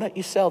 why don't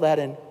you sell that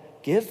and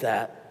give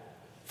that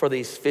for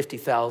these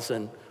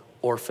 50,000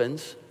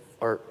 orphans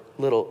or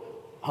little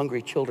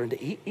hungry children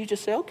to eat, you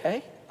just say,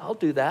 okay, I'll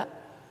do that.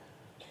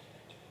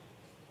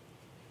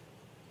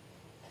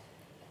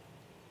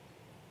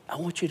 I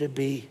want you to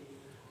be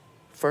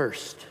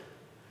first.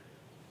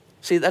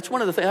 See, that's one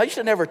of the things. I used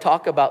to never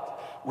talk about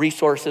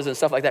resources and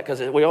stuff like that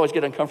because we always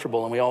get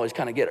uncomfortable and we always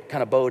kind of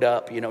get bowed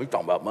up. You know, he's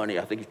talking about money.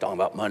 I think he's talking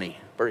about money.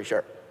 Pretty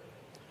sure.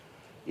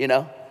 you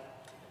know?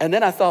 And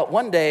then I thought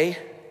one day,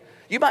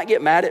 you might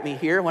get mad at me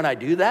here when I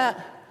do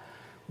that,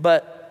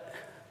 but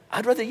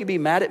I'd rather you be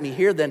mad at me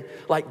here than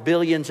like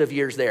billions of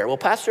years there. Well,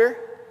 Pastor,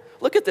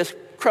 look at this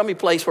crummy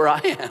place where I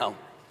am.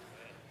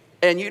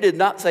 And you did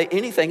not say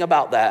anything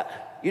about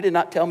that. You did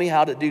not tell me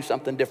how to do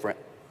something different.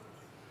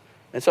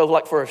 And so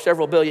like for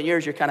several billion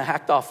years, you're kind of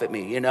hacked off at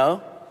me, you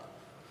know?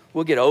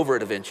 We'll get over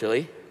it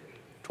eventually,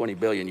 20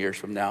 billion years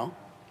from now.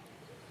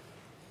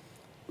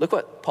 Look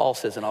what Paul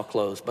says, and I'll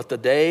close. But the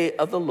day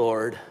of the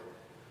Lord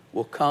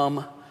will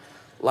come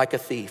like a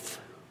thief.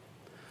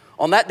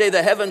 On that day,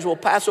 the heavens will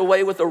pass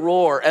away with a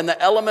roar, and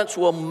the elements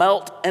will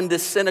melt and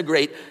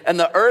disintegrate, and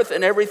the earth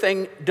and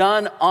everything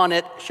done on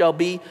it shall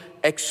be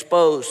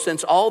exposed.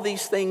 Since all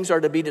these things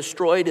are to be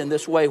destroyed in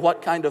this way,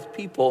 what kind of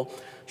people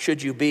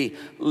should you be?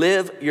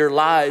 Live your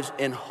lives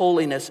in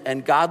holiness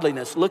and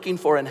godliness, looking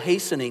for and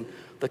hastening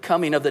the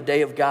coming of the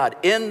day of God.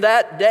 In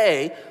that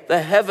day,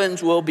 the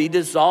heavens will be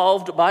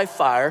dissolved by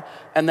fire,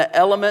 and the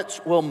elements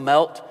will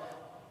melt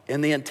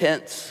in the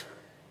intense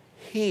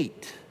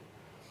heat.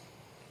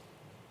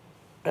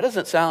 That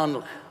doesn't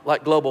sound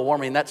like global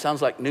warming. That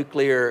sounds like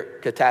nuclear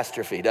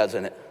catastrophe,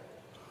 doesn't it?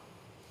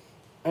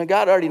 And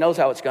God already knows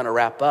how it's going to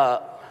wrap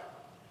up.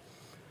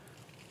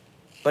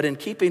 But in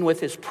keeping with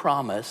his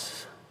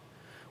promise,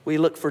 we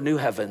look for new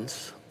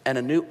heavens and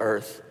a new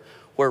earth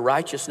where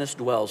righteousness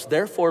dwells.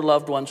 Therefore,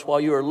 loved ones, while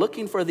you are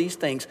looking for these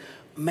things,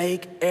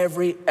 make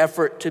every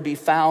effort to be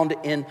found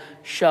in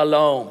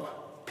shalom,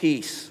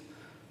 peace,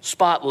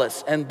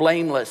 spotless and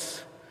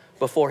blameless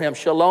before him.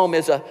 Shalom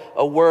is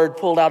a word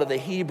pulled out of the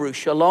Hebrew.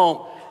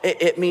 Shalom,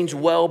 it means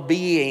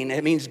well-being.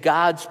 It means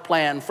God's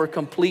plan for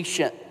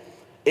completion.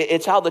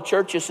 It's how the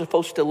church is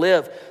supposed to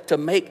live,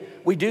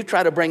 we do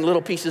try to bring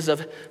little pieces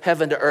of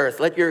heaven to earth.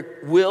 Let your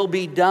will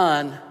be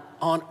done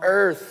on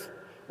earth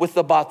with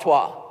the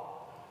batwa.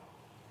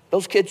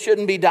 Those kids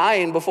shouldn't be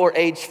dying before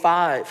age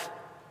 5.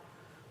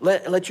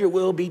 Let your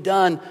will be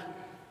done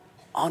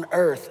on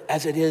earth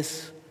as it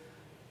is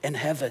in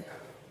heaven.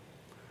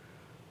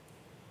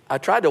 I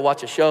tried to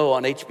watch a show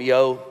on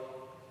HBO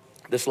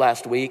this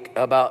last week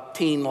about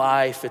teen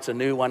life. It's a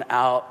new one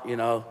out, you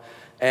know,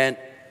 and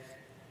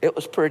it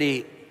was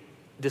pretty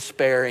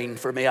despairing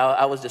for me.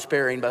 I was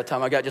despairing by the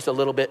time I got just a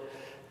little bit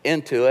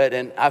into it,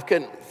 and I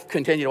couldn't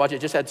continue to watch it.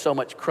 It just had so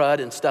much crud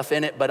and stuff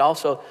in it, but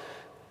also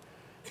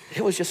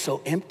it was just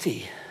so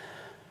empty.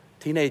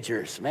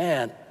 Teenagers,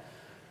 man,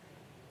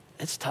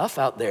 it's tough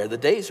out there. The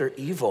days are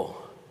evil.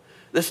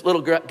 This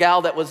little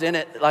gal that was in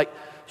it, like,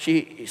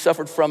 she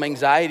suffered from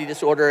anxiety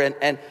disorder,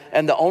 and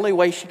the only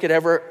way she could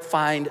ever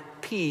find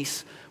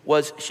peace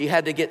was she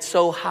had to get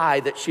so high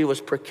that she was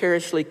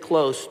precariously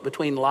close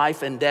between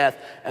life and death,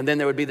 and then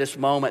there would be this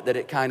moment that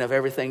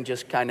everything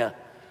just kind of,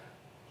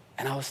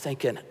 and I was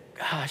thinking,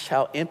 gosh,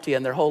 how empty.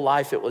 And their whole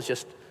life, it was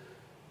just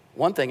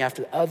one thing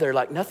after the other,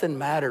 like nothing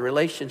mattered,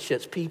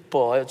 relationships,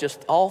 people, it was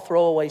just all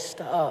throwaway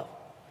stuff.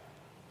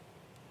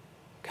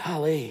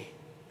 Golly,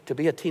 to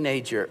be a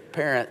teenager,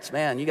 parents,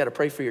 man, you got to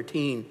pray for your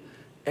teen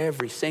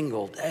every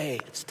single day.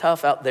 It's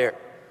tough out there.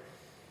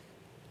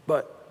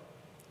 But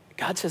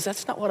God says,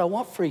 that's not what I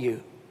want for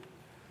you.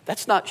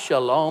 That's not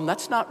shalom.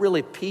 That's not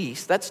really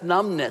peace. That's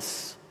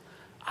numbness.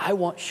 I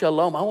want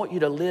shalom. I want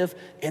you to live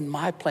in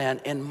my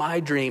plan, in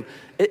my dream.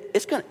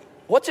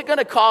 What's it going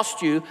to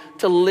cost you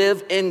to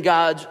live in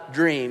God's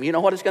dream? You know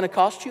what it's going to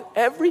cost you?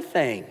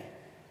 Everything.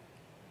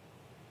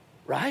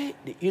 Right?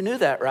 You knew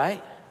that,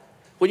 right?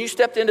 When you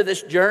stepped into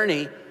this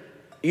journey,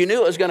 you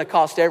knew it was going to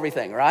cost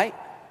everything, right?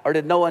 Or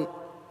did no one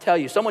tell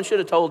you? Someone should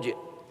have told you.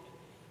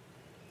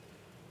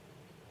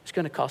 It's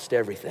going to cost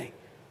everything.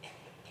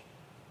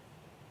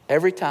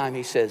 Every time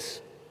he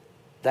says,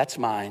 that's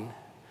mine,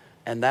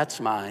 and that's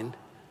mine,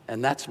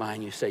 and that's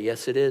mine, you say,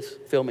 yes, it is.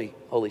 Fill me,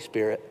 Holy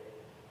Spirit.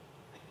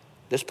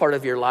 This part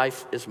of your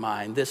life is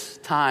mine. This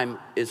time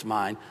is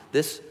mine.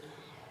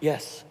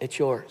 Yes, it's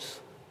yours.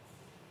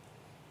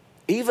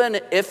 Even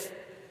if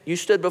you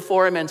stood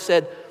before him and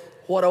said,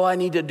 what do I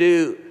need to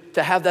do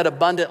to have that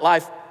abundant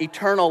life,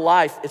 eternal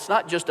life? It's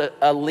not just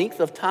a length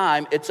of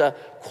time, it's a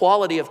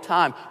quality of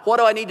time. What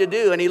do I need to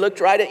do? And he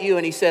looked right at you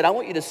and he said, I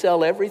want you to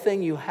sell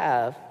everything you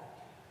have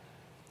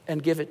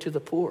and give it to the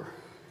poor.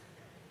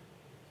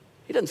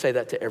 He doesn't say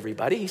that to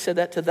everybody. He said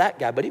that to that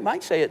guy, but he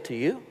might say it to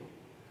you.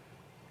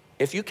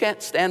 If you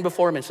can't stand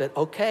before him and say,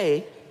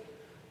 okay,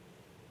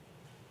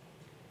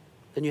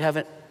 then you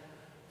haven't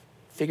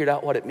figured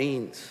out what it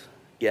means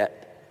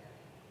yet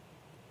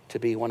to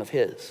be one of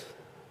his.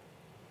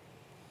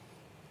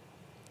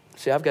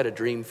 See, I've got a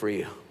dream for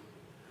you.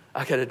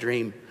 I've got a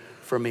dream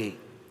for me.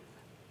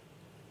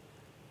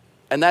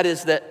 And that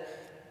is that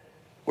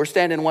we're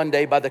standing one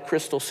day by the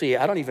Crystal Sea.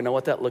 I don't even know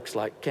what that looks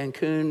like.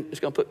 Cancun is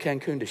going to put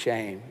Cancun to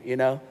shame, you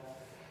know?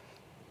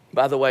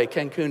 By the way,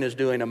 Cancun is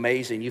doing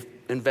amazing. You've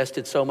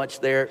invested so much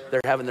there.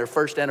 They're having their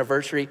first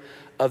anniversary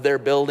of their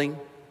building.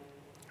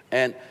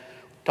 And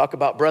talk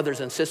about brothers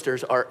and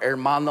sisters, our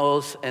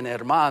hermanos and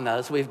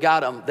hermanas. We've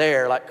got them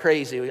there like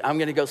crazy. I'm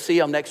going to go see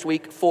them next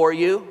week for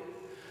you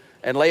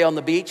and lay on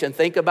the beach and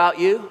think about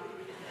you.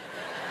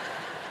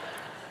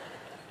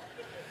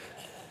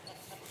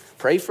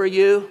 pray for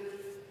you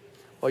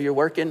while you're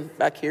working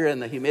back here in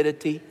the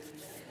humidity?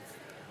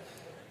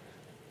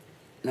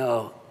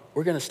 No,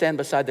 we're going to stand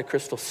beside the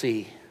crystal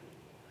sea.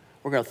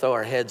 We're going to throw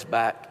our heads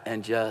back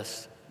and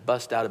just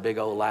bust out a big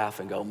old laugh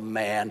and go,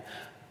 man,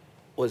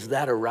 was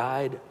that a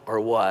ride or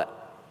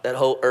what? That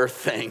whole earth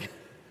thing.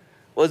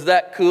 Was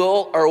that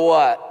cool or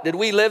what? Did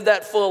we live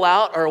that full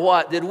out or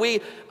what? Did we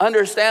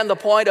understand the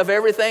point of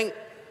everything?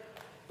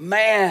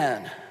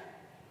 Man,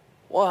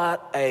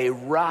 what a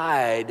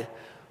ride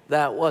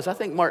that was. I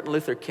think Martin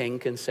Luther King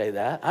can say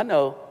that. I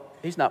know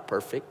he's not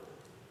perfect,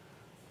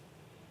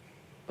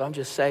 but I'm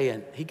just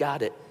saying he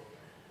got it.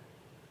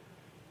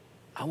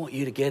 I want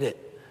you to get it.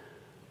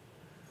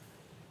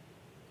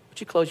 Would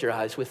you close your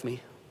eyes with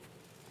me?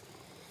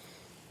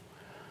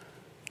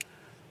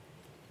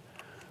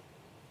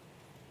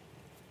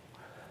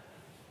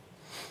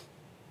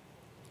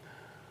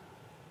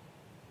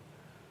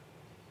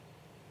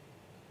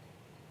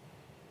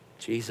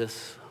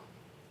 Jesus,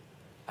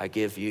 I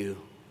give you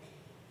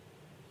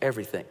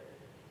everything.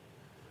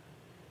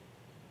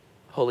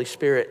 Holy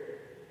Spirit,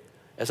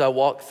 as I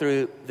walk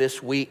through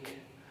this week,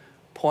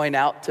 point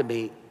out to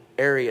me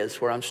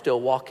areas where I'm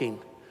still walking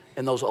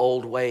in those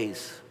old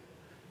ways.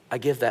 I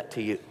give that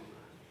to you.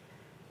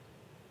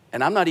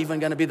 And I'm not even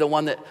going to be the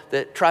one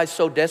that tries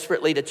so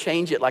desperately to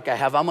change it like I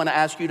have. I'm going to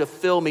ask you to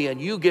fill me and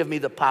you give me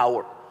the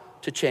power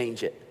to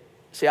change it.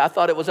 See, I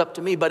thought it was up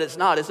to me, but it's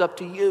not. It's up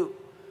to you.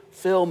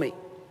 Fill me.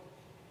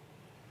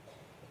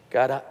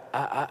 God,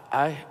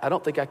 I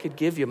don't think I could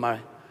give you my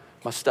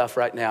stuff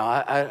right now.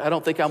 I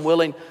don't think I'm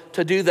willing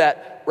to do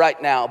that right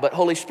now. But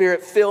Holy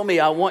Spirit, fill me.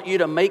 I want you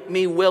to make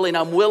me willing.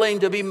 I'm willing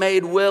to be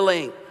made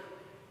willing.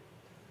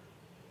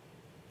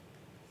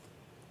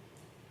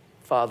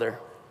 Father,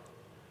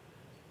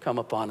 come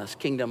upon us.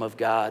 Kingdom of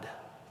God,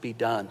 be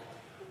done.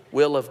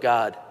 Will of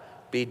God,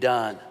 be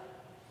done.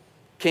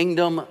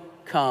 Kingdom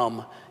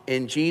come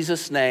in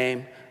Jesus'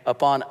 name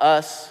upon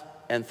us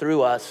and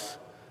through us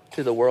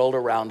to the world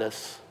around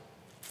us.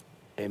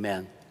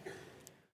 Amen.